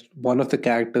where one of the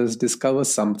characters discovers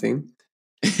something,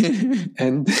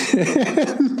 and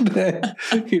then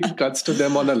it cuts to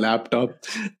them on a laptop,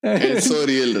 It's so and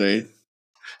real, right?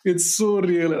 it's so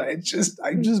real, and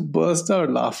I just burst out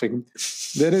laughing.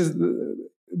 There is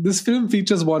this film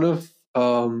features one of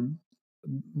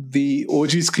the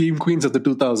OG scream queens of the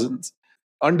 2000s,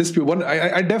 undisputed one.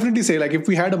 I definitely say, like, if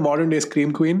we had a modern day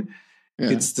scream queen,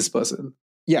 Yeah. it's this person.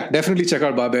 Yeah, definitely check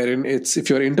out Barbarian. It's if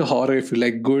you're into horror, if you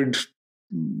like good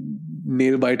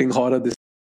nail biting horror. This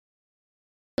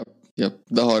Yep.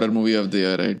 The horror movie of the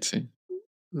year, I'd say.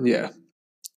 yeah.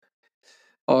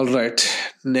 All right.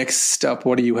 Next up,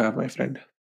 what do you have, my friend?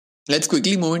 Let's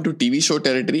quickly move into TV show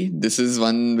territory. This is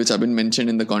one which I've been mentioned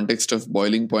in the context of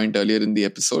Boiling Point earlier in the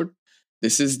episode.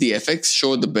 This is the FX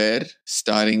show The Bear,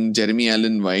 starring Jeremy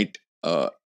Allen White,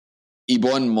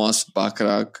 Ebon Moss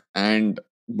Bachrach, and a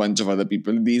bunch of other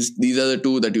people. These are the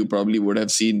two that you probably would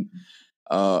have seen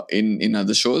in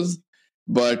other shows.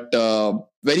 But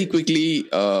very quickly,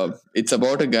 it's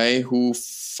about a guy who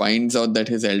finds out that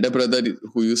his elder brother,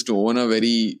 who used to own a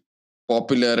very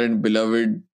popular and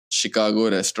beloved Chicago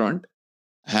restaurant,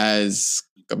 has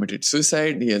committed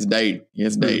suicide. He has died.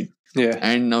 Yeah.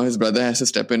 And now his brother has to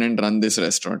step in and run this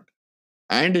restaurant.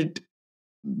 And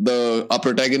our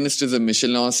protagonist is a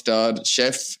Michelin star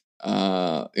chef,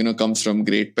 comes from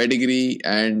great pedigree,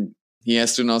 and he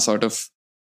has to now sort of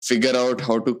figure out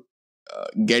how to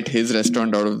get his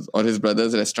restaurant out of, or his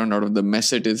brother's restaurant out of the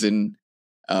mess it is in.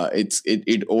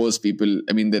 It owes people.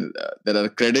 I mean, there are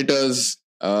creditors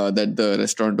that the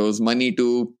restaurant owes money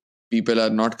to. People are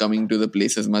not coming to the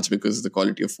place as much because the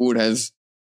quality of food has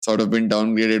sort of been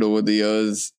downgraded over the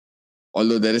years.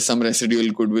 Although there is some residual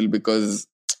goodwill because,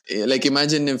 like,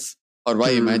 imagine that's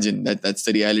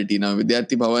the reality now.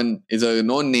 Vidyarthi Bhavan is a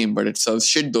known name, but it serves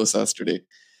shit dosas today.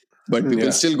 But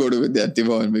people still go to Vidyarthi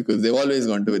Bhavan because they've always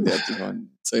gone to Vidyarthi Bhavan.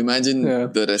 So imagine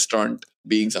the restaurant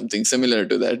being something similar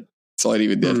to that. Sorry,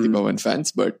 Vidyarthi Bhavan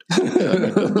fans, but there are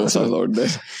better dosas out there.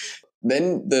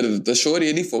 Then the show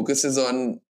really focuses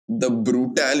on the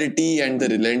brutality and the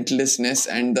relentlessness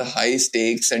and the high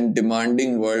stakes and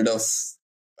demanding world of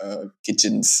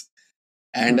kitchens.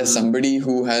 And as somebody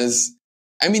who has,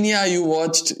 I mean, yeah, you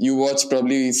watched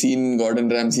probably seen Gordon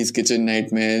Ramsay's Kitchen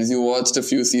Nightmares. You watched a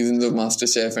few seasons of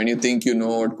MasterChef and you think you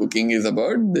know what cooking is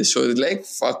about. This show is like,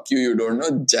 fuck you don't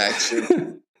know jack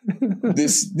shit.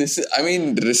 this, I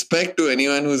mean, respect to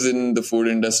anyone who's in the food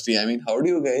industry. I mean, how do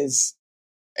you guys,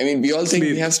 I mean, we all think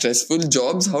we have stressful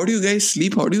jobs. How do you guys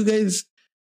sleep? What is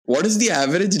the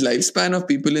average lifespan of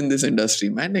people in this industry,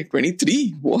 man? Like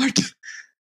 23? What?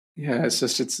 Yeah, it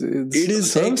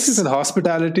is services and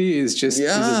hospitality is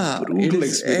a brutal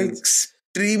experience.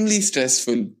 Extremely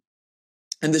stressful.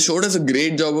 And the show does a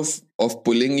great job of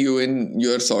pulling you in.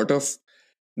 You're sort of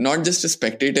not just a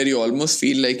spectator, you almost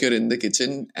feel like you're in the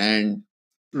kitchen. And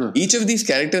each of these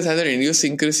characters has an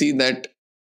idiosyncrasy that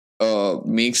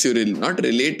makes you not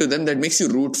relate to them, that makes you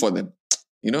root for them.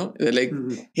 You know, they're like,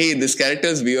 hey, this character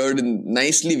is weird and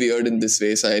nicely weird in this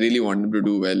way, so I really want him to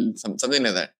do well, something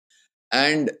like that.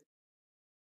 And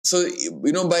so,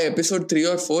 by episode 3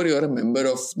 or 4, you're a member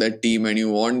of that team and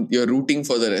you're rooting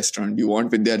for the restaurant. You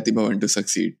want Vidyarthi Bhavan to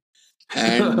succeed.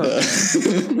 And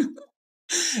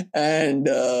and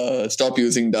stop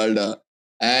using dalda.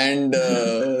 And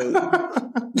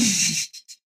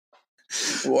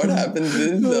what happens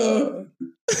is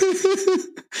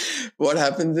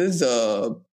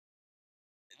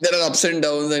there are ups and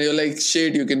downs and you're like,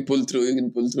 shit, you can pull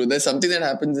through. There's something that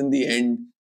happens in the end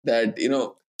that,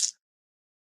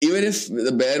 even if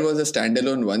The Bear was a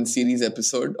standalone one series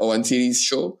episode or one series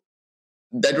show,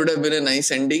 that would have been a nice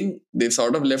ending. They've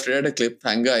sort of left it at a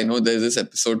cliffhanger. I know there's this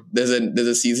episode, there's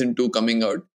a season 2 coming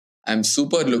out. I'm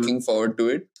super looking forward to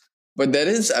it. But there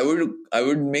is, I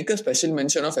would make a special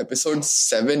mention of episode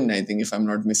 7, I think, if I'm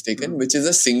not mistaken, which is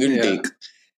a single take.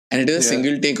 And it is a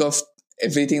single take of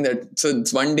everything so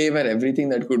it's one day where everything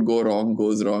that could go wrong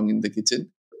goes wrong in the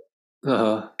kitchen.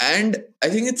 And I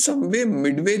think it's somewhere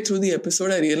midway through the episode,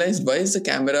 I realized, why is the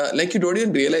camera, like, you don't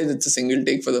even realize it's a single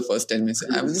take for the first 10 minutes.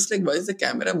 I was just like, why is the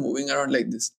camera moving around like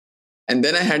this? And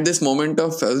then I had this moment I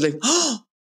was like, oh,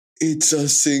 it's a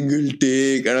single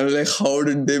take. And I was like, how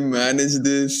did they manage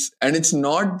this? And it's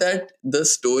not that the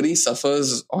story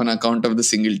suffers on account of the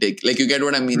single take. Like, you get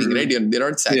what I'm meaning, right? They're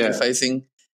not sacrificing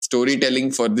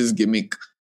storytelling for this gimmick.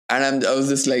 And I was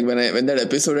just like, when that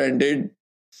episode ended,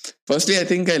 firstly, I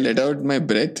think I let out my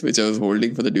breath, which I was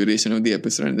holding for the duration of the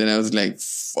episode. And then I was like,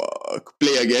 fuck,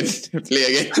 play again.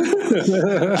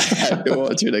 I had to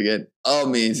watch it again.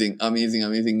 Amazing.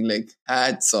 Like,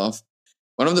 hats off.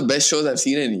 One of the best shows I've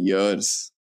seen in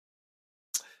years.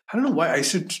 I don't know why I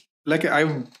should, like,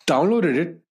 I've downloaded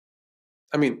it.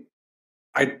 I mean,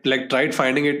 I tried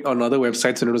finding it on other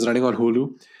websites when it was running on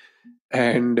Hulu.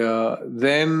 And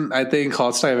then I think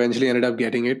Hotstar eventually ended up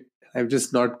getting it. I've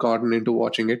just not gotten into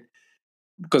watching it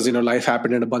because, life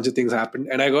happened and a bunch of things happened.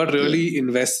 And I got really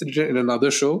invested in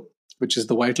another show, which is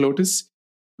The White Lotus,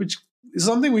 which is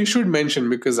something we should mention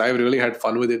because I've really had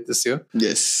fun with it this year.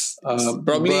 Yes.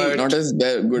 Probably not as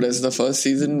good as the first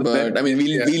season, but I mean,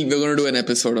 we're going to do an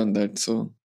episode on that.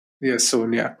 So, yes,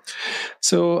 soon, yeah.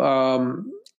 So,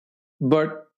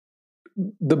 but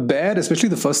The Bear, especially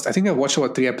the first, I think I watched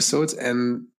about 3 episodes,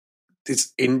 and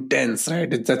it's intense,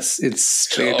 right? It's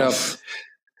straight up.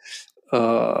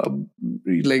 Oh,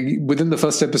 Like within the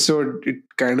first episode, it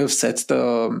kind of sets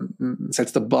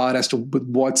the bar as to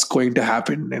what's going to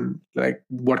happen and like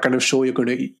what kind of show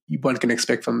one can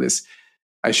expect from this.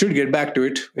 I should get back to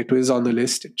it. It was on the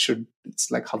list. It's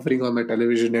like hovering on my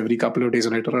television every couple of days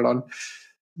when I turn it on.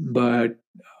 But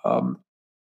um,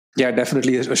 yeah,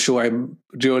 definitely a show I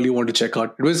really want to check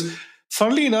out. It was,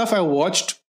 funnily enough, I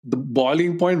watched The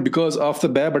Boiling Point because of The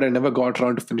Bear, but I never got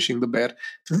around to finishing The Bear.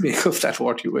 Make of that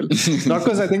what you will. Not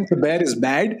because I think The Bear is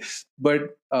bad,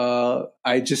 but I'm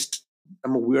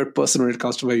a weird person when it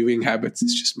comes to my viewing habits.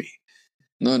 It's just me.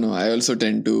 no. I also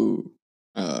tend to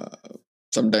uh,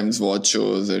 sometimes watch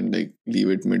shows and like leave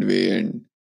it midway and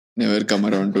never come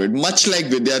around to it. Much like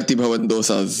Vidyarthi Bhavan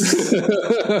dosas.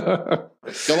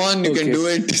 Come on, you can Okay. do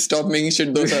it. Stop making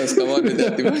shit dosas. Come on,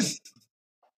 Vidyarthi Bhavan.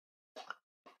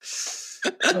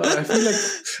 I feel like,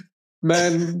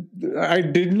 man, I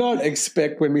did not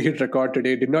expect when we hit record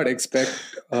today, did not expect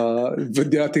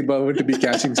Vidyarthi Bhavan to be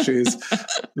catching strays.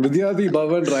 Vidyarthi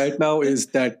Bhavan right now is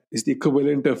the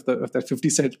equivalent of that 50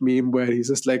 Cent meme where he's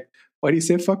just like, why do you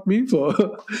say fuck me for?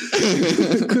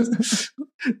 Because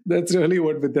that's really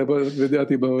what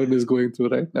Vidyarthi Bhavan is going through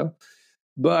right now.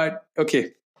 But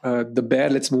okay, The Bear,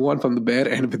 let's move on from The Bear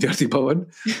and Vidyarthi Bhavan.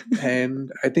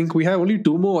 And I think we have only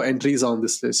 2 more entries on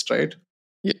this list, right?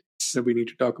 Yes. That we need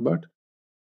to talk about.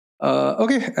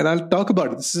 Okay, and I'll talk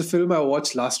about it. This is a film I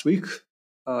watched last week.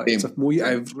 It's a movie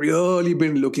I've really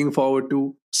been looking forward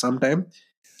to sometime.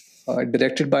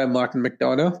 Directed by Martin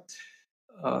McDonagh,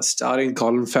 starring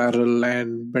Colin Farrell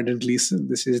and Brendan Gleeson.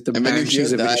 This is The And when you hear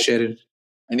Banshees of that, Inisherin.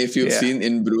 and if you've Yeah. seen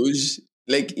In Bruges,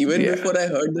 like even Yeah. before I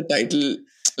heard the title,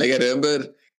 like I remember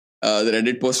the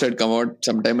Reddit post had come out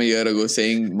sometime a year ago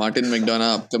saying Martin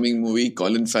McDonagh upcoming movie,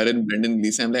 Colin Farrell, Brendan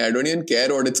Gleeson. I'm like, I don't even care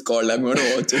what it's called. I'm going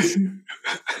to watch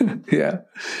it. Yeah.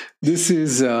 This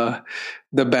is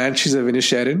The Banshees of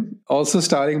Inisherin, also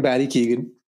starring Barry Keoghan,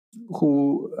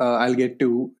 who I'll get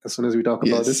to as soon as we talk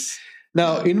about this.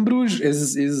 Now, In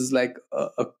Bruges is like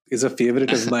is a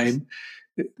favorite of mine.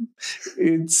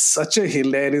 It's such a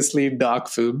hilariously dark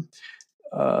film,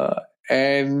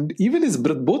 and even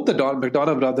both the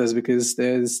McDonagh brothers, because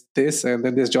there's this and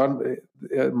then there's Martin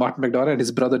McDonagh and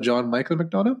his brother John Michael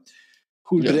McDonagh,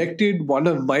 who directed one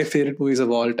of my favorite movies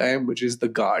of all time, which is The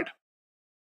Guard.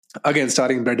 Again,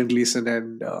 starring Brendan Gleeson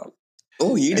and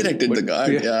He directed The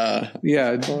Guard.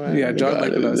 John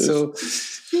Michael. So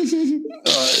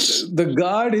The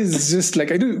Guard is just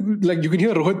like, I do, like you can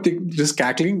hear Rohit just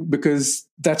cackling because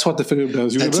that's what the film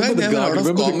does. That's why remember they The have Guard. a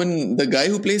lot of common. The guy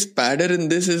who plays Padder in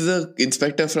this is the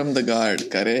inspector from The Guard.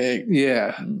 Correct.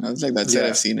 Yeah. I was like, that's where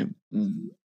I've seen him.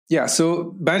 Yeah,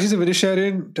 so Banshees of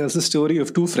Inisherin tells the story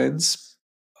of 2 friends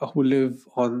who live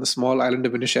on the small island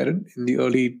of Inisherin in the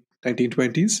early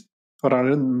 1920s, or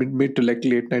around mid to like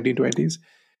late 1920s.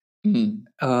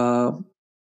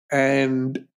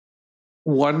 And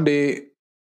one day,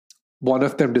 one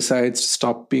of them decides to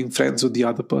stop being friends with the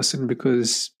other person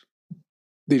because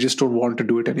they just don't want to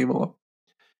do it anymore.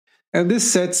 And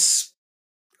this sets,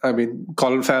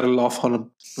 Colin Farrell off on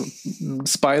a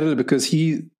spiral because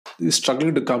he is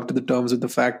struggling to come to the terms with the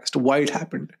fact as to why it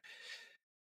happened.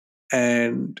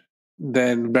 And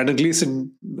then Brendan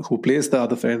Gleeson, who plays the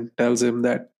other friend, tells him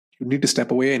that you need to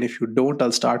step away, and if you don't,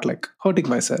 I'll start like hurting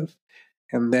myself.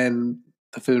 And then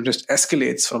the film just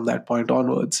escalates from that point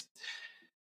onwards.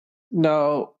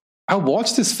 Now, I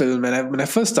watched this film, and when I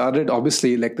first started,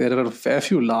 obviously, like there are a fair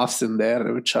few laughs in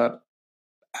there, which are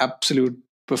absolute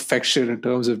perfection in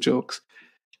terms of jokes.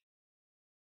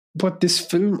 But this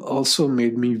film also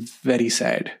made me very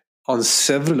sad on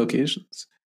several occasions.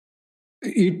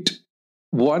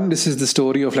 This is the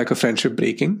story of like a friendship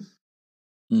breaking.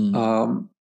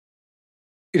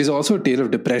 It is also a tale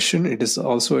of depression. It is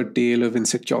also a tale of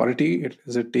insecurity. It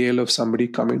is a tale of somebody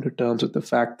coming to terms with the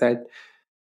fact that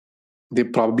they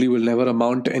probably will never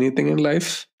amount to anything in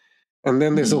life. And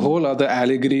then there's a whole other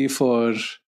allegory for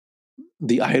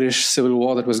the Irish Civil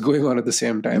War that was going on at the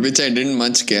same time. Which I didn't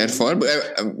much care for. But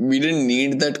we didn't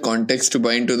need that context to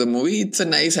buy into the movie. It's a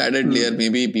nice added layer.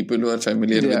 Maybe people who are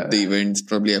familiar with the events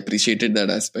probably appreciated that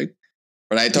aspect.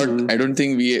 But I thought, I don't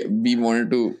think we wanted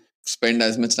to spend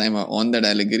as much time on that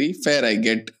allegory. Fair, I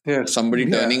get somebody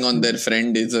turning on their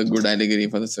friend is a good allegory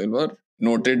for the Civil War.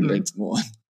 Noted, let's move on.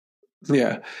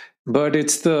 Yeah. But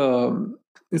it's the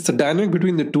dynamic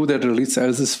between the two that really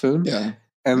sells this film. Yeah.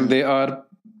 And they are,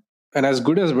 and as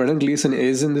good as Brendan Gleeson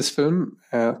is in this film,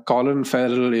 Colin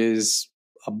Farrell is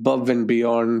above and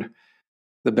beyond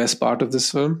the best part of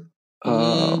this film.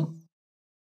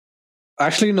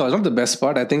 Actually, no, it's not the best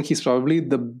part. I think he's probably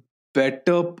the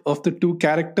better of the two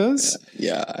characters.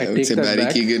 Yeah, I would take say that Barry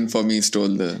back. Keoghan for me stole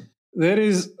the. There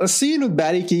is a scene with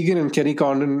Barry Keoghan and Kenny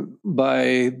Condon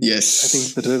by, Yes,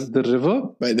 I think, the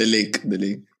river. By the lake. The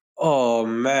lake. Oh,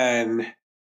 man.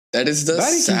 That is the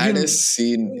Barry saddest Keoghan,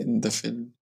 scene in the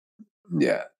film.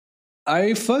 Yeah.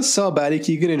 I first saw Barry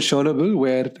Keoghan in Chernobyl,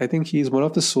 where I think he's one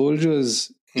of the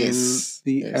soldiers in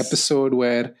the episode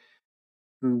where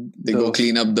they go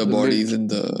clean up the bodies in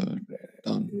the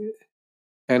town.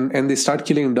 And they start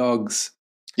killing dogs.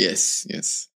 Yes.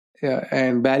 Yeah,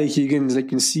 and Barry Keoghan's like, you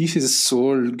can see his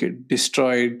soul get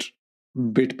destroyed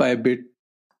bit by bit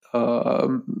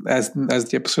as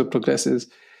the episode progresses.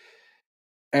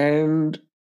 And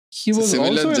he was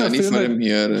similar also journey in a film for him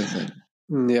here as well.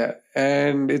 Yeah,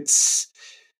 and it's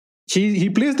he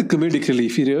plays the comedic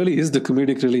relief. He really is the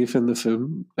comedic relief in the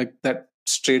film, like that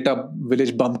straight up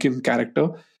village bumpkin character.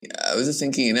 Yeah, I was just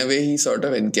thinking, in a way, he sort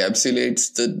of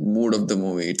encapsulates the mood of the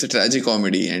movie. It's a tragic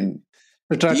comedy, and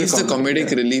he's the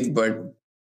comedic relief. But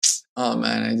oh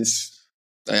man,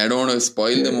 I don't want to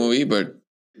spoil the movie, but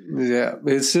yeah,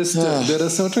 it's just there are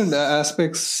certain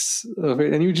aspects of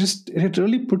it, and it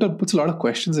really puts a lot of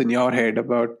questions in your head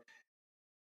about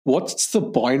what's the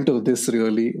point of this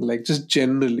really, like just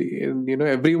generally. And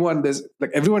everyone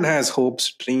has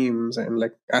hopes, dreams, and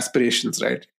like aspirations,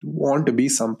 right? You want to be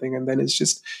something, and then it's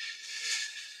just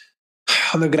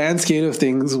on the grand scale of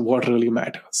things, what really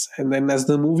matters. And then as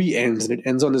the movie ends, and it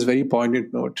ends on this very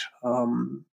poignant note,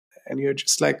 and you're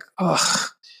just like,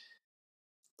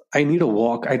 I need a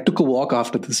walk. I took a walk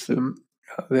after this film.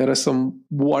 There are some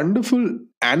wonderful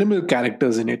animal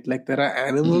characters in it. Like there are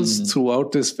animals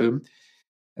throughout this film.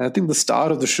 And I think the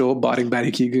star of the show, barring Barry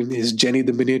Keoghan, is Jenny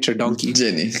the miniature donkey.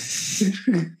 Jenny.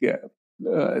 Yeah.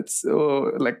 It's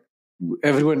like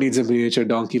everyone needs a miniature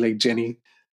donkey like Jenny.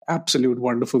 Absolute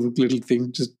wonderful little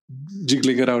thing just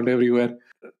jiggling around everywhere.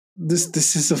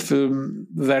 This is a film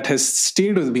that has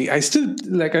stayed with me. I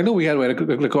know we are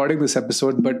recording this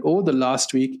episode, but over the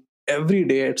last week, every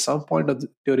day at some point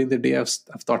during the day, I've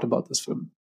thought about this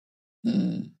film.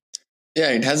 Yeah,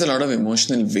 it has a lot of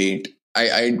emotional weight.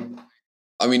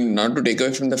 I mean, not to take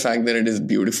away from the fact that it is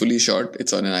beautifully shot.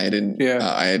 It's on an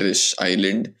Irish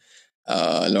island.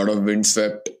 A lot of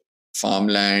windswept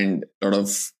farmland, a lot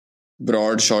of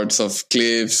broad shots of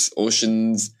cliffs,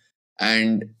 oceans,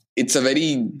 and it's a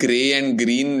very grey and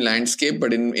green landscape,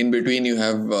 but in between you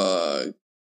have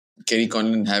Kerry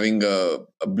Conlon having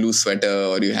a blue sweater,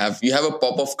 or you have a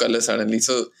pop of color suddenly.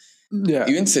 So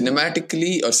even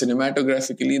cinematically or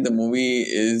cinematographically, the movie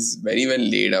is very well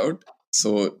laid out.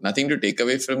 So nothing to take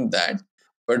away from that.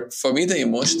 But for me, the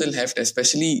emotional heft,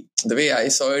 especially the way I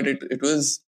saw it, it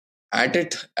was at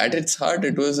its heart,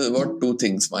 it was about two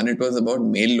things. One, it was about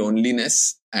male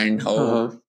loneliness and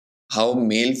how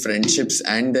male friendships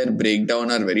and their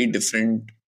breakdown are very different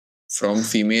from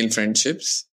female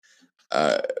friendships,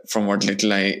 from what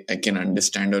little I can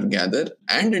understand or gather.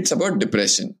 And it's about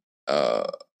depression.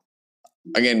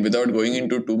 Again, without going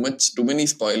into too many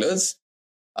spoilers,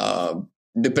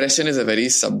 depression is a very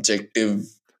subjective.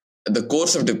 The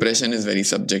course of depression is very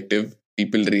subjective.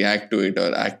 People react to it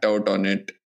or act out on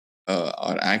it,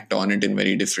 or act on it in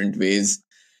very different ways.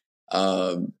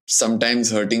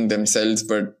 Sometimes hurting themselves,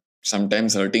 but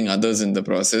sometimes hurting others in the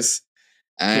process.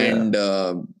 And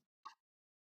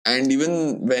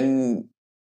even when,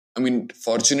 I mean,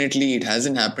 fortunately, it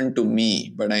hasn't happened to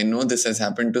me, but I know this has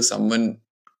happened to someone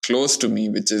close to me,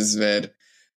 which is where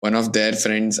one of their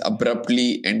friends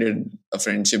abruptly ended a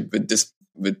friendship with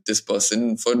this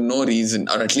person for no reason,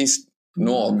 or at least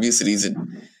no obvious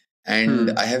reason.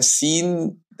 And I have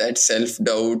seen that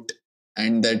self-doubt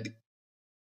and that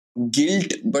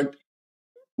guilt, but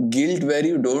guilt where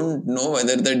you don't know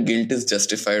whether that guilt is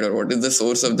justified or what is the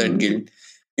source of that guilt.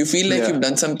 You feel like you've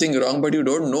done something wrong, but you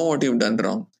don't know what you've done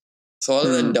wrong. So all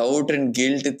the doubt and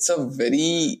guilt, it's a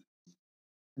very,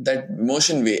 that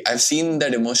emotion way. I've seen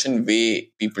that emotion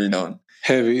weigh people down.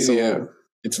 Heavy, so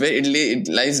it's it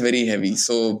lies very heavy.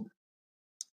 So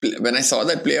when I saw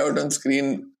that play out on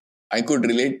screen, I could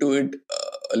relate to it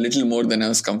a little more than I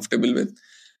was comfortable with.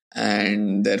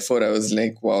 And therefore I was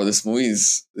like, wow, this movie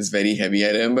is very heavy.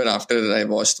 I remember after I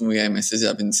watched the movie, I messaged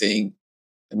Abhin saying,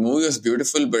 the movie was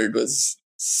beautiful, but it was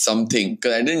something.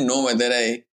 Because I didn't know whether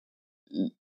I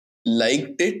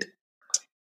liked it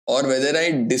or whether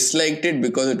I disliked it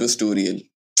because it was too real.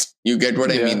 You get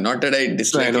what I mean? Not that I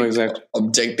disliked it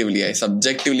objectively. I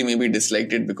subjectively maybe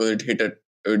disliked it because it hit a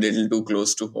little too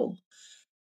close to home.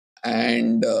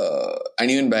 And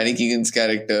even Barry Keoghan's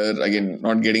character, again,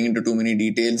 not getting into too many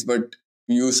details, but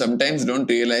you sometimes don't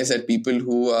realize that people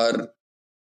who are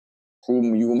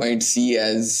whom you might see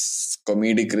as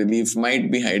comedic relief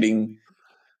might be hiding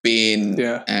pain,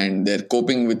 Yeah. and they're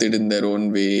coping with it in their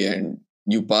own way, and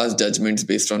you pass judgments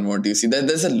based on what you see.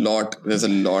 There's a lot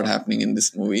happening in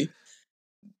this movie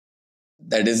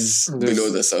that is below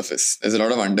This, the surface. There's a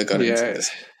lot of undercurrents in yeah.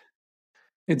 this.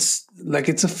 It's like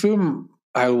it's a film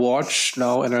I'll watch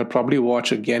now and I'll probably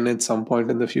watch again at some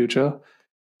point in the future,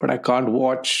 but I can't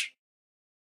watch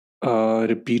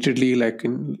repeatedly,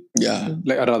 Yeah.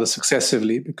 or rather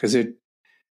successively, because it,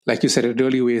 like you said, it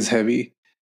really weighs heavy.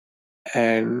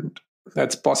 And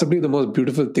that's possibly the most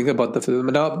beautiful thing about the film.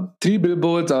 Now, Three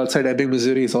Billboards Outside Ebbing,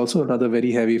 Missouri is also another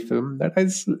very heavy film that I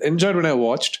enjoyed when I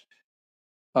watched.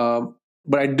 But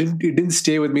it didn't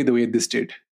stay with me the way this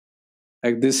did.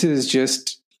 Like this is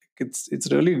just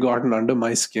it's really gotten under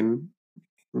my skin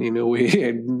in a way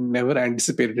I never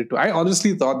anticipated it to. I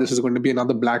honestly thought this was going to be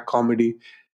another black comedy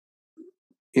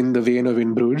in the vein of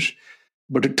In Bruges,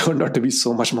 but it turned out to be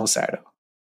so much more sadder.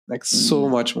 Like so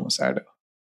much more sadder.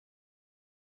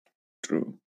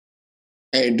 True.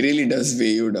 It really does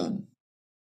weigh you down.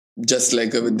 Just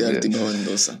like a Vidyarthi Bhavan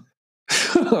Dosa.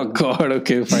 Oh God,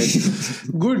 okay, fine.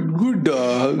 Good.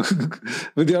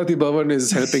 Vidyarthi Bhavan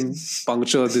is helping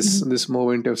puncture this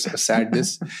moment of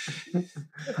sadness.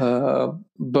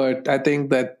 But I think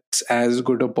that's as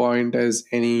good a point as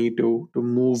any to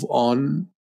move on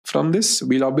from this.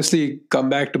 We'll obviously come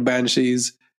back to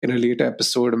Banshees in a later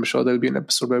episode. I'm sure there'll be an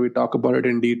episode where we talk about it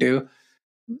in detail.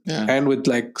 Yeah. And with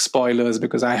like spoilers,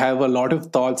 because I have a lot of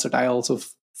thoughts that I also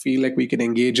feel like we can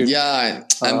engage in. Yeah,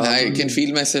 I can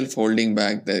feel myself holding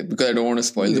back there because I don't want to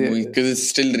spoil the movie because it's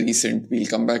still recent. We'll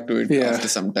come back to it after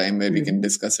some time where we can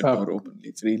discuss it more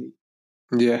openly, freely.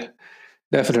 Yeah,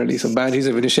 definitely. So Banshees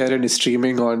of Inisherin is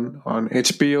streaming on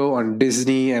HBO, on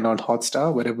Disney, and on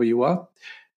Hotstar, wherever you are.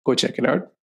 Go check it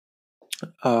out.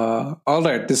 All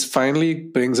right, this finally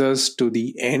brings us to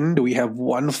the end. We have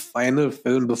one final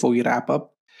film before we wrap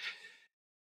up.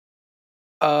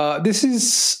 This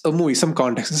is a movie, some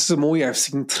context. This is a movie I've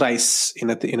seen thrice in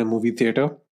a movie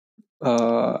theater.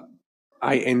 I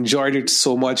enjoyed it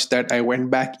so much that I went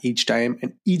back each time.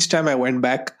 And each time I went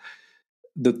back,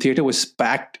 the theater was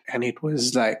packed and it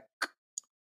was like...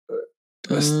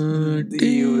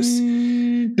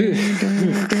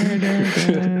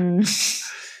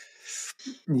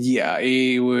 Yeah,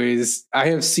 it was. I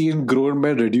have seen grown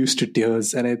men reduced to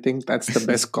tears, and I think that's the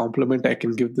best compliment I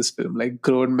can give this film. Like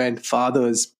grown men,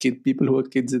 fathers, people who were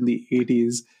kids in the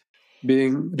 80s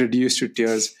being reduced to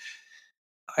tears.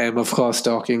 I am, of course,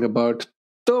 talking about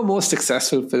the most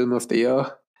successful film of the year,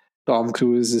 Tom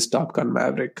Cruise's Top Gun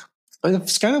Maverick. And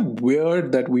it's kind of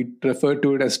weird that we refer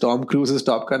to it as Tom Cruise's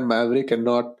Top Gun Maverick and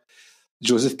not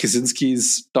Joseph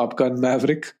Kosinski's Top Gun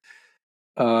Maverick.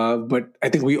 But I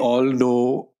think we all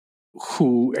know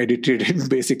who edited and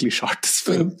basically shot this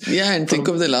film. Yeah, and think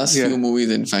of the last few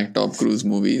movies, in fact, Tom Cruise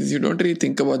movies. You don't really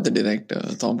think about the director.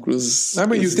 Tom Cruise. I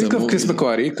mean, you think of Chris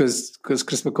McQuarrie because Chris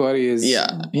McQuarrie is...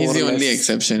 Yeah, he's the only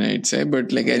exception, I'd say.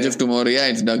 But like Edge of Tomorrow,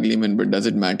 it's Doug Liman, but does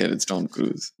it matter? It's Tom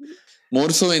Cruise.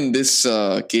 More so in this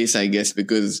case, I guess,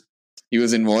 because he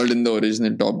was involved in the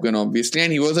original Top Gun, obviously,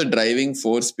 and he was a driving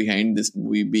force behind this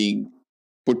movie being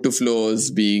put to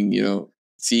floors, being,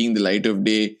 seeing the light of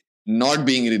day, not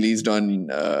being released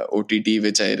on OTT,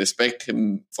 which I respect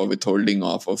him for withholding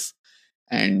off of,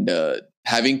 and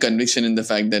having conviction in the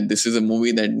fact that this is a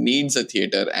movie that needs a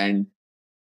theater. And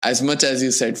as much as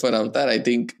you said for Avatar, I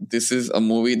think this is a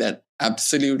movie that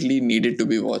absolutely needed to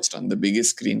be watched on the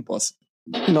biggest screen possible.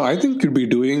 No, I think you'd be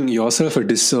doing yourself a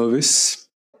disservice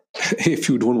if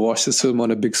you don't watch this film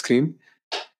on a big screen.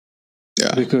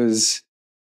 Yeah. Because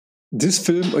this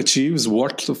film achieves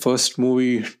what the first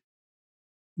movie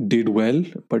did well,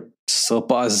 but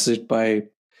surpasses it by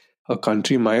a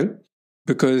country mile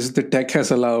because the tech has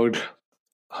allowed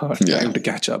time to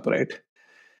catch up, right?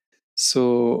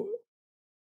 So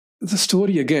the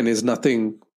story, again, is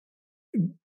nothing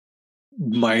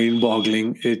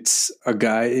mind-boggling. It's a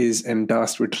guy is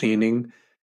tasked with training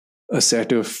a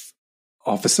set of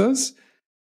officers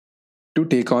to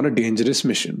take on a dangerous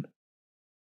mission.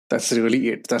 That's really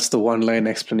it. That's the one-line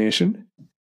explanation.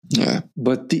 Yeah.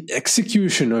 But the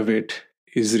execution of it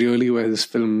is really where this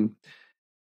film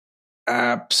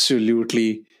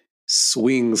absolutely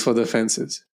swings for the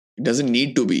fences. It doesn't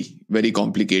need to be very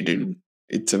complicated.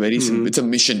 It's a very simple, it's a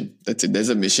mission. That's it. There's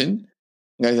a mission.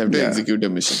 Guys have to execute a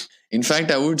mission. In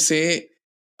fact, I would say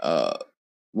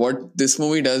what this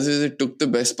movie does is it took the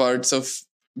best parts of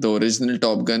the original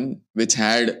Top Gun, which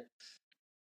had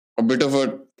a bit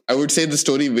of I would say the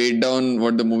story weighed down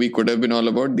what the movie could have been all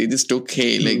about. They just took,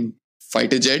 like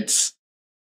fighter jets,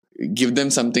 give them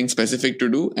something specific to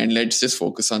do, and let's just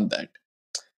focus on that.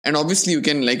 And obviously, you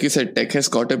can, like you said, tech has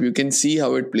caught up. You can see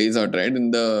how it plays out, right?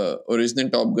 In the original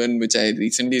Top Gun, which I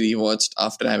recently rewatched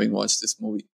after having watched this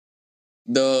movie,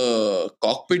 the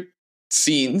cockpit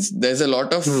scenes, there's a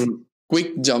lot of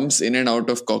quick jumps in and out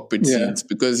of cockpit scenes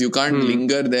because you can't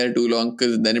linger there too long,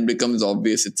 because then it becomes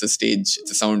obvious it's a stage,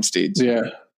 it's a sound stage.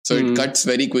 So it cuts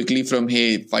very quickly from,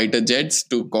 hey, fighter jets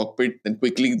to cockpit, then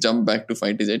quickly jump back to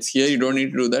fighter jets. Here you don't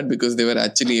need to do that because they were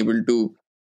actually able to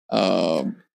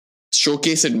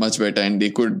showcase it much better, and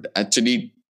they could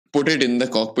actually put it in the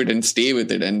cockpit and stay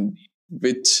with it. And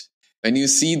which, when you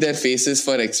see their faces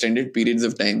for extended periods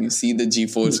of time, you see the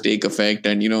G-force take effect,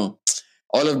 and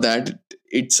all of that.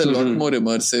 It's a lot more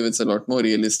immersive. It's a lot more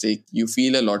realistic. You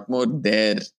feel a lot more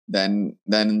there than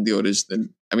in the original.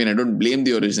 I mean, I don't blame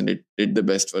the original. It did the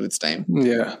best for its time.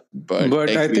 Yeah, but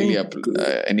I really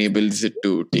enables it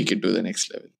to take it to the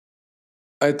next level.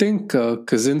 I think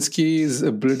Kaczynski's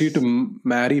ability to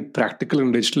marry practical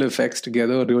and digital effects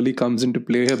together really comes into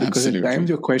play here, because at times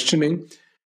you're questioning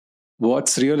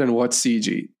what's real and what's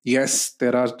CG. Yes,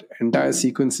 there are entire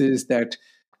sequences that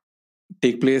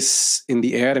take place in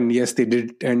the air, and yes, they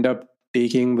did end up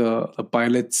taking the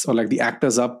pilots or like the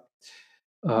actors up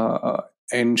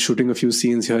and shooting a few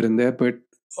scenes here and there. But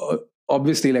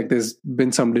obviously, like, there's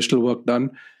been some digital work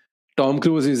done. Tom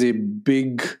Cruise is a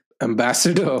big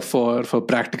ambassador for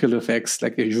practical effects.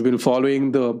 Like, if you've been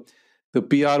following the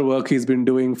PR work he's been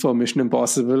doing for Mission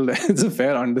Impossible, it's a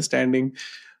fair understanding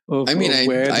of, I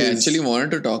actually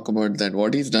wanted to talk about that.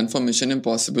 What he's done for Mission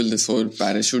Impossible, this whole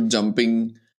parachute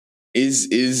jumping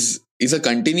is a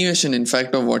continuation, in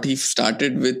fact, of what he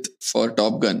started with for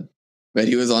Top Gun, where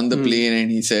he was on the plane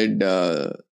and he said,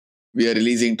 we are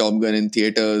releasing Top Gun in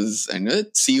theaters and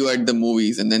see you at the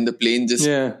movies. And then the plane just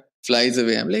flies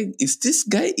away. I'm like, is this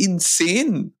guy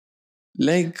insane?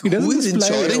 Like, who is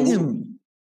insuring him?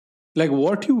 Like,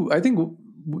 I think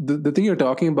the thing you're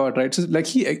talking about, right? So,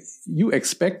 like, you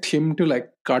expect him to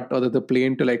like cut, or the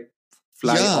plane to like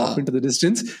fly off into the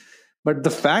distance. But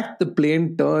the fact the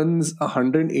plane turns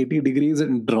 180 degrees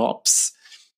and drops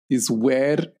is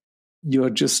where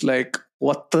you're just like,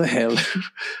 what the hell?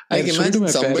 Like, imagine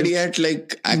somebody at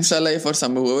like AXA Life or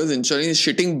somebody who was insuring is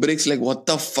shitting bricks. Like, what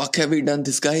the fuck have we done?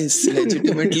 This guy is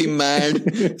legitimately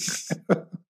mad.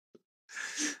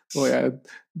 Oh yeah,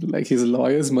 like his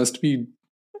lawyers must be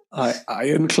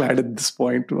ironclad at this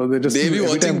point. They'll be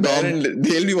watching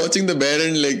the bear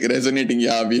and like resonating.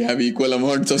 Yeah, we have equal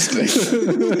amounts of strength.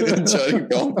 Ensuring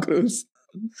Tom Cruise.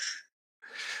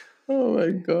 Oh my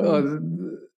god.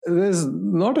 There's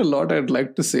not a lot I'd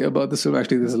like to say about this film.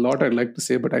 Actually, there's a lot I'd like to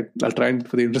say, but I'll try and,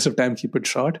 for the interest of time, keep it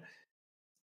short.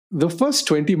 The first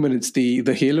 20 minutes, the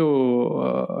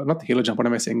Halo, not the Halo jump, what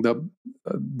am I saying?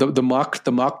 The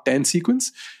Mark 10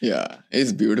 sequence. Yeah,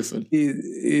 it's beautiful.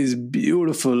 Is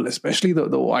beautiful, especially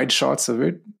the wide shots of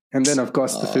it. And then, of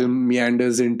course, the film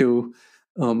meanders into,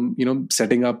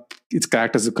 setting up its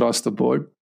characters across the board.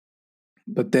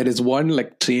 But there is one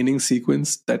like training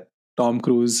sequence that Tom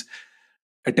Cruise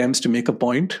attempts to make a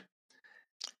point.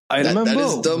 I remember that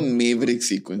is the Maverick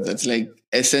sequence. That's like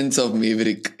essence of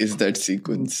Maverick is that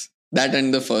sequence. That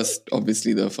and the first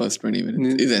 20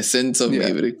 minutes is essence of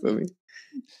Maverick for me.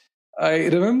 I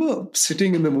remember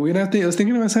sitting in the movie and I was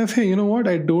thinking to myself, hey, you know what?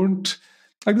 I don't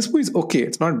like this movie's okay.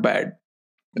 It's not bad.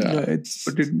 Yeah.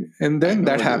 And then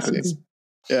that happens.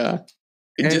 Yeah.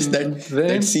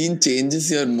 That scene changes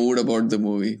your mood about the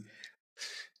movie.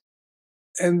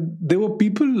 And there were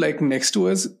people like next to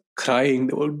us crying.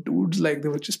 There were dudes like, they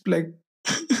were just like,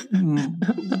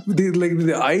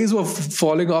 the eyes were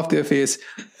falling off their face.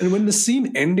 And when the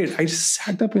scene ended, I just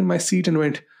sat up in my seat and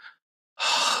went,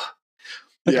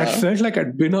 I felt like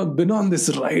I'd been on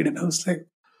this ride, and I was like,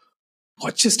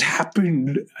 what just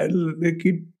happened? I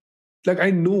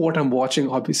know what I'm watching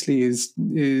obviously is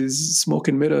smoke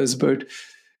and mirrors, but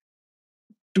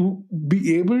to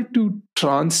be able to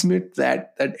transmit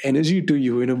that energy to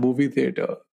you in a movie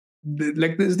theater,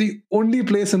 like, this is the only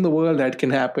place in the world that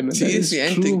can happen. And seriously,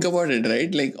 and think about it,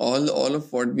 right? Like all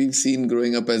of what we've seen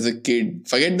growing up as a kid,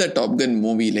 forget the Top Gun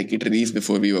movie, like it released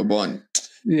before we were born.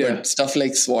 Yeah. But stuff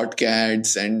like SWAT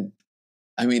Cats, and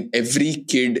I mean, every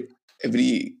kid,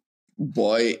 every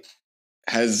boy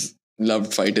has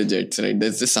loved fighter jets, right?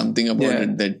 There's just something about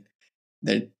it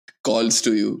that calls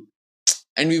to you.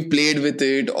 And we played with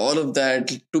it, all of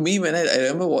that. To me, when I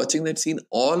remember watching that scene,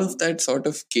 all of that sort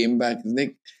of came back.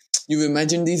 Like, you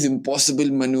imagine these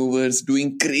impossible maneuvers,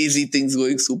 doing crazy things,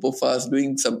 going super fast,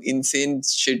 doing some insane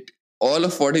shit. All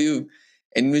of what you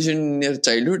envisioned in your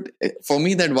childhood. For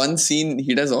me, that one scene,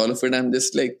 he does all of it. I'm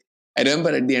just like, I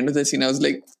remember at the end of the scene, I was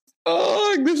like, oh,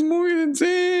 fuck, this movie is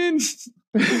insane.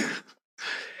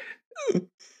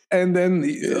 And then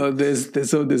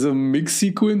there's a mixed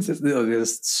sequence.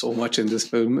 There's so much in this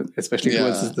film, especially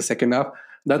towards the second half.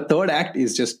 The third act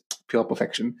is just pure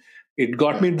perfection. It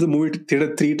got me into the movie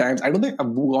theater 3 times. I don't think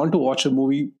I've gone to watch a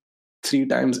movie 3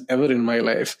 times ever in my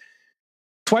life.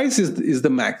 Twice is the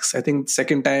max. I think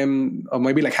second time, or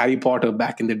maybe like Harry Potter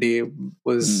back in the day,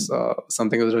 was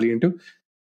something I was really into.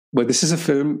 But this is a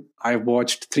film I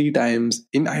watched 3 times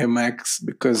in IMAX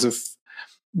because of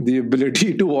the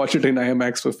ability to watch it in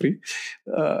IMAX for free.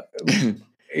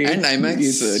 And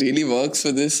IMAX really works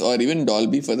for this, or even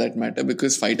Dolby for that matter,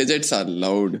 because fighter jets are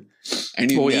loud. And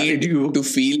you need to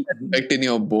feel that effect in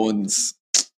your bones.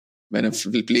 When a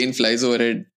plane flies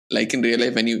overhead, like in real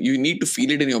life, and you need to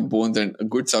feel it in your bones, and a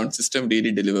good sound system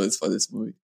really delivers for this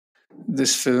movie.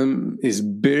 This film is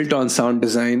built on sound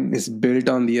design, it's built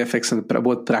on the effects,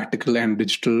 both practical and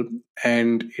digital,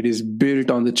 and it is built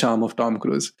on the charm of Tom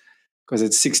Cruise. Because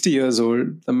it's 60 years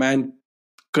old, the man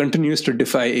continues to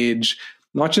defy age,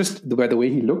 not just by the way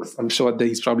he looks. I'm sure that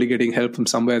he's probably getting help from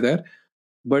somewhere there,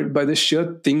 but by the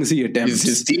sheer things he attempts.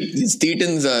 His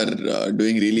Thetans are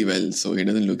doing really well, so he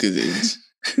doesn't look his age.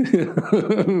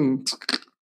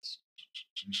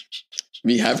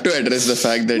 We have to address the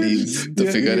fact that he's the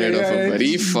figurehead of a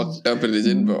very fucked up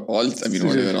religion. But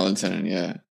whatever, all said,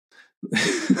 yeah.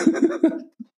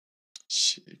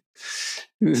 Shit.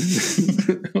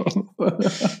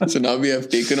 So now we have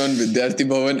taken on Vidyarthi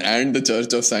Bhavan and the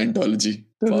Church of Scientology.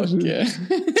 Fuck yeah.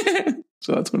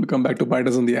 So that's going to come back to bite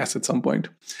us on the ass at some point.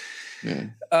 Yeah.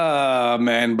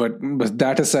 Man, but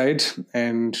that aside,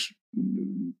 and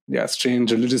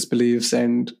strange religious beliefs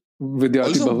and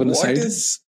Vidyarthi Bhavan aside.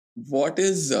 What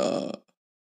is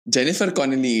Jennifer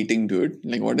Connelly eating, dude?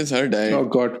 Like, what is her diet? Oh,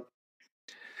 God.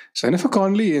 Jennifer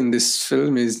Connelly in this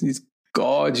film is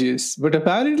gorgeous. But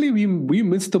apparently we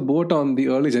missed the boat on the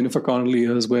early Jennifer Connelly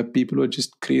years where people were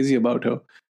just crazy about her.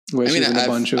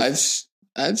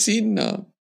 I've seen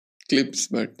clips,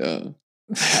 but I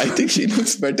think she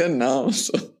looks better now.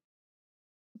 So.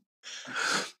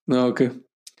 Okay.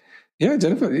 Yeah,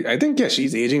 Jennifer, I think,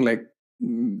 she's aging like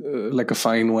a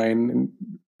fine wine.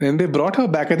 And they brought her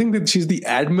back. I think that she's the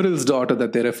Admiral's daughter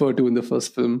that they refer to in the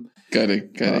first film.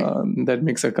 Correct. That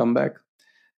makes her come back.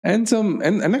 And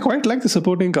I quite like the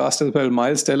supporting cast as well.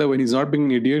 Miles Teller, when he's not being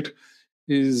an idiot,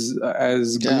 is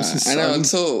as Bruce's son. And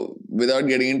also, without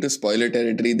getting into spoiler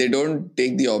territory, they don't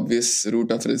take the obvious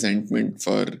route of resentment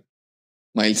for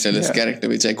Miles Teller's character,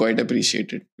 which I quite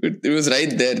appreciated. It was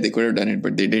right there. They could have done it,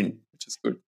 but they didn't, which is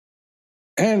good.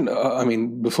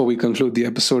 And before we conclude the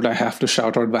episode, I have to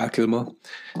shout out Val Kilmer,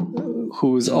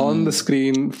 who's on the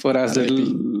screen for as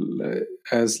little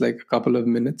as like a couple of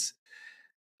minutes.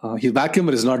 Val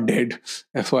Kilmer is not dead,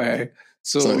 FYI.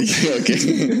 So, sorry. Okay.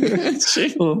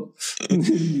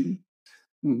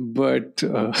 But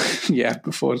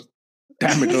before,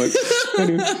 damn it,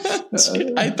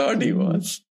 Rohit. I thought he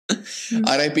was.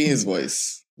 R.I.P. his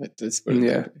voice.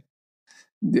 Yeah.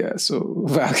 So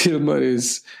Val Kilmer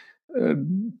is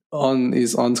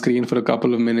on screen for a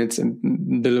couple of minutes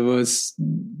and delivers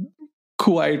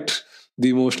quite the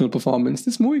emotional performance.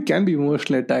 This movie can be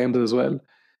emotional at times as well.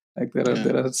 Like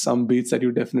there are some beats that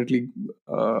you definitely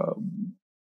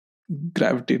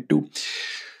gravitate to.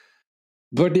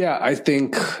 But I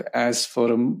think as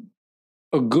for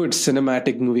a good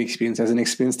cinematic movie experience, as an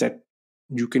experience that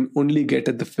you can only get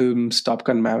at the films, Top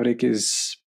Gun Maverick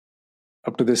is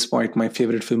up to this point my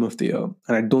favorite film of the year.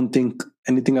 And I don't think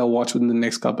anything I watch within the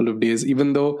next couple of days,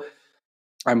 even though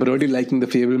I'm really liking The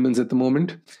Fabelmans at the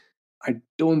moment, I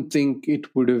don't think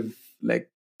it would have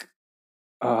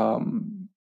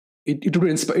it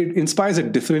inspires a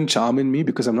different charm in me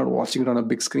because I'm not watching it on a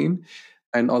big screen,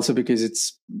 and also because it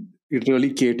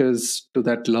really caters to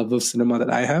that love of cinema that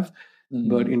I have.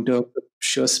 But in terms of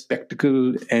sheer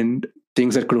spectacle and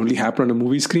things that could only happen on a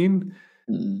movie screen,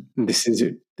 this is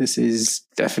it. This is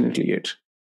definitely it.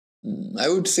 I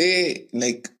would say,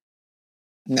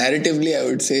 narratively, I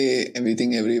would say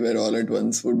Everything Everywhere All at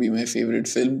Once would be my favorite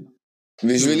film.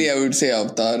 Visually, I would say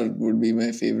Avatar would be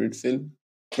my favorite film.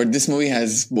 But this movie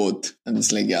has both. I'm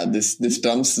just this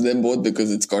trumps them both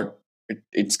because it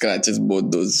scratches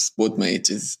both my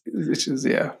itches. Which is,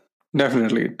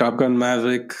 definitely. Top Gun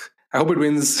Maverick. I hope it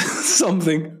wins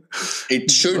something.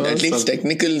 It should. At least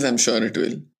technicals, I'm sure it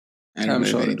will. I don't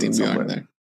know anything beyond that.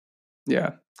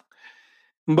 Yeah.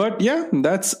 But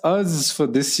that's us for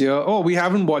this year. Oh, we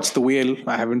haven't watched The Whale.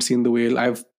 I haven't seen The Whale.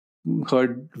 I've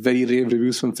heard very rave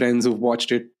reviews from friends who've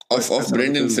watched it. Of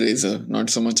Brendan Fraser, not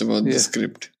so much about the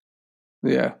script.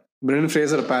 Yeah. Brendan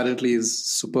Fraser apparently is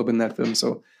superb in that film.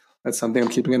 So That's something I'm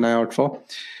keeping an eye out for.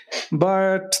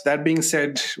 But that being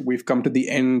said, we've come to the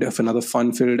end of another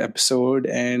fun-filled episode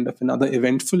and of another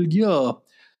eventful year.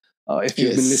 If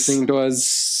you've been Yes. listening to us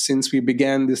since we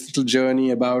began this little journey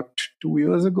about 2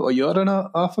 years ago, a year and a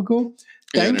half ago,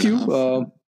 thank Year and a you. half.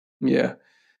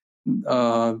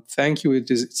 Yeah, thank you.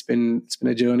 It's been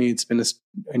a journey. It's been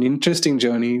an interesting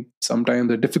journey.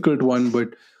 Sometimes a difficult one,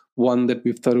 but one that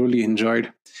we've thoroughly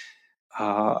enjoyed.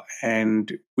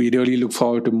 And we really look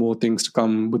forward to more things to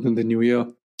come within the new year.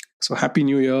 So happy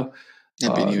New Year.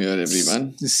 Happy New Year,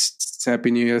 everyone.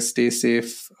 Happy New Year. Stay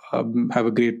safe. Have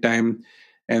a great time.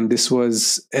 And this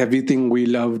was everything we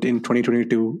loved in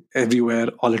 2022, everywhere,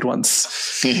 all at once.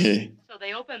 So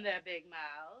they opened their big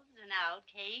mouths, and out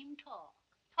came talk.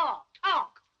 Talk.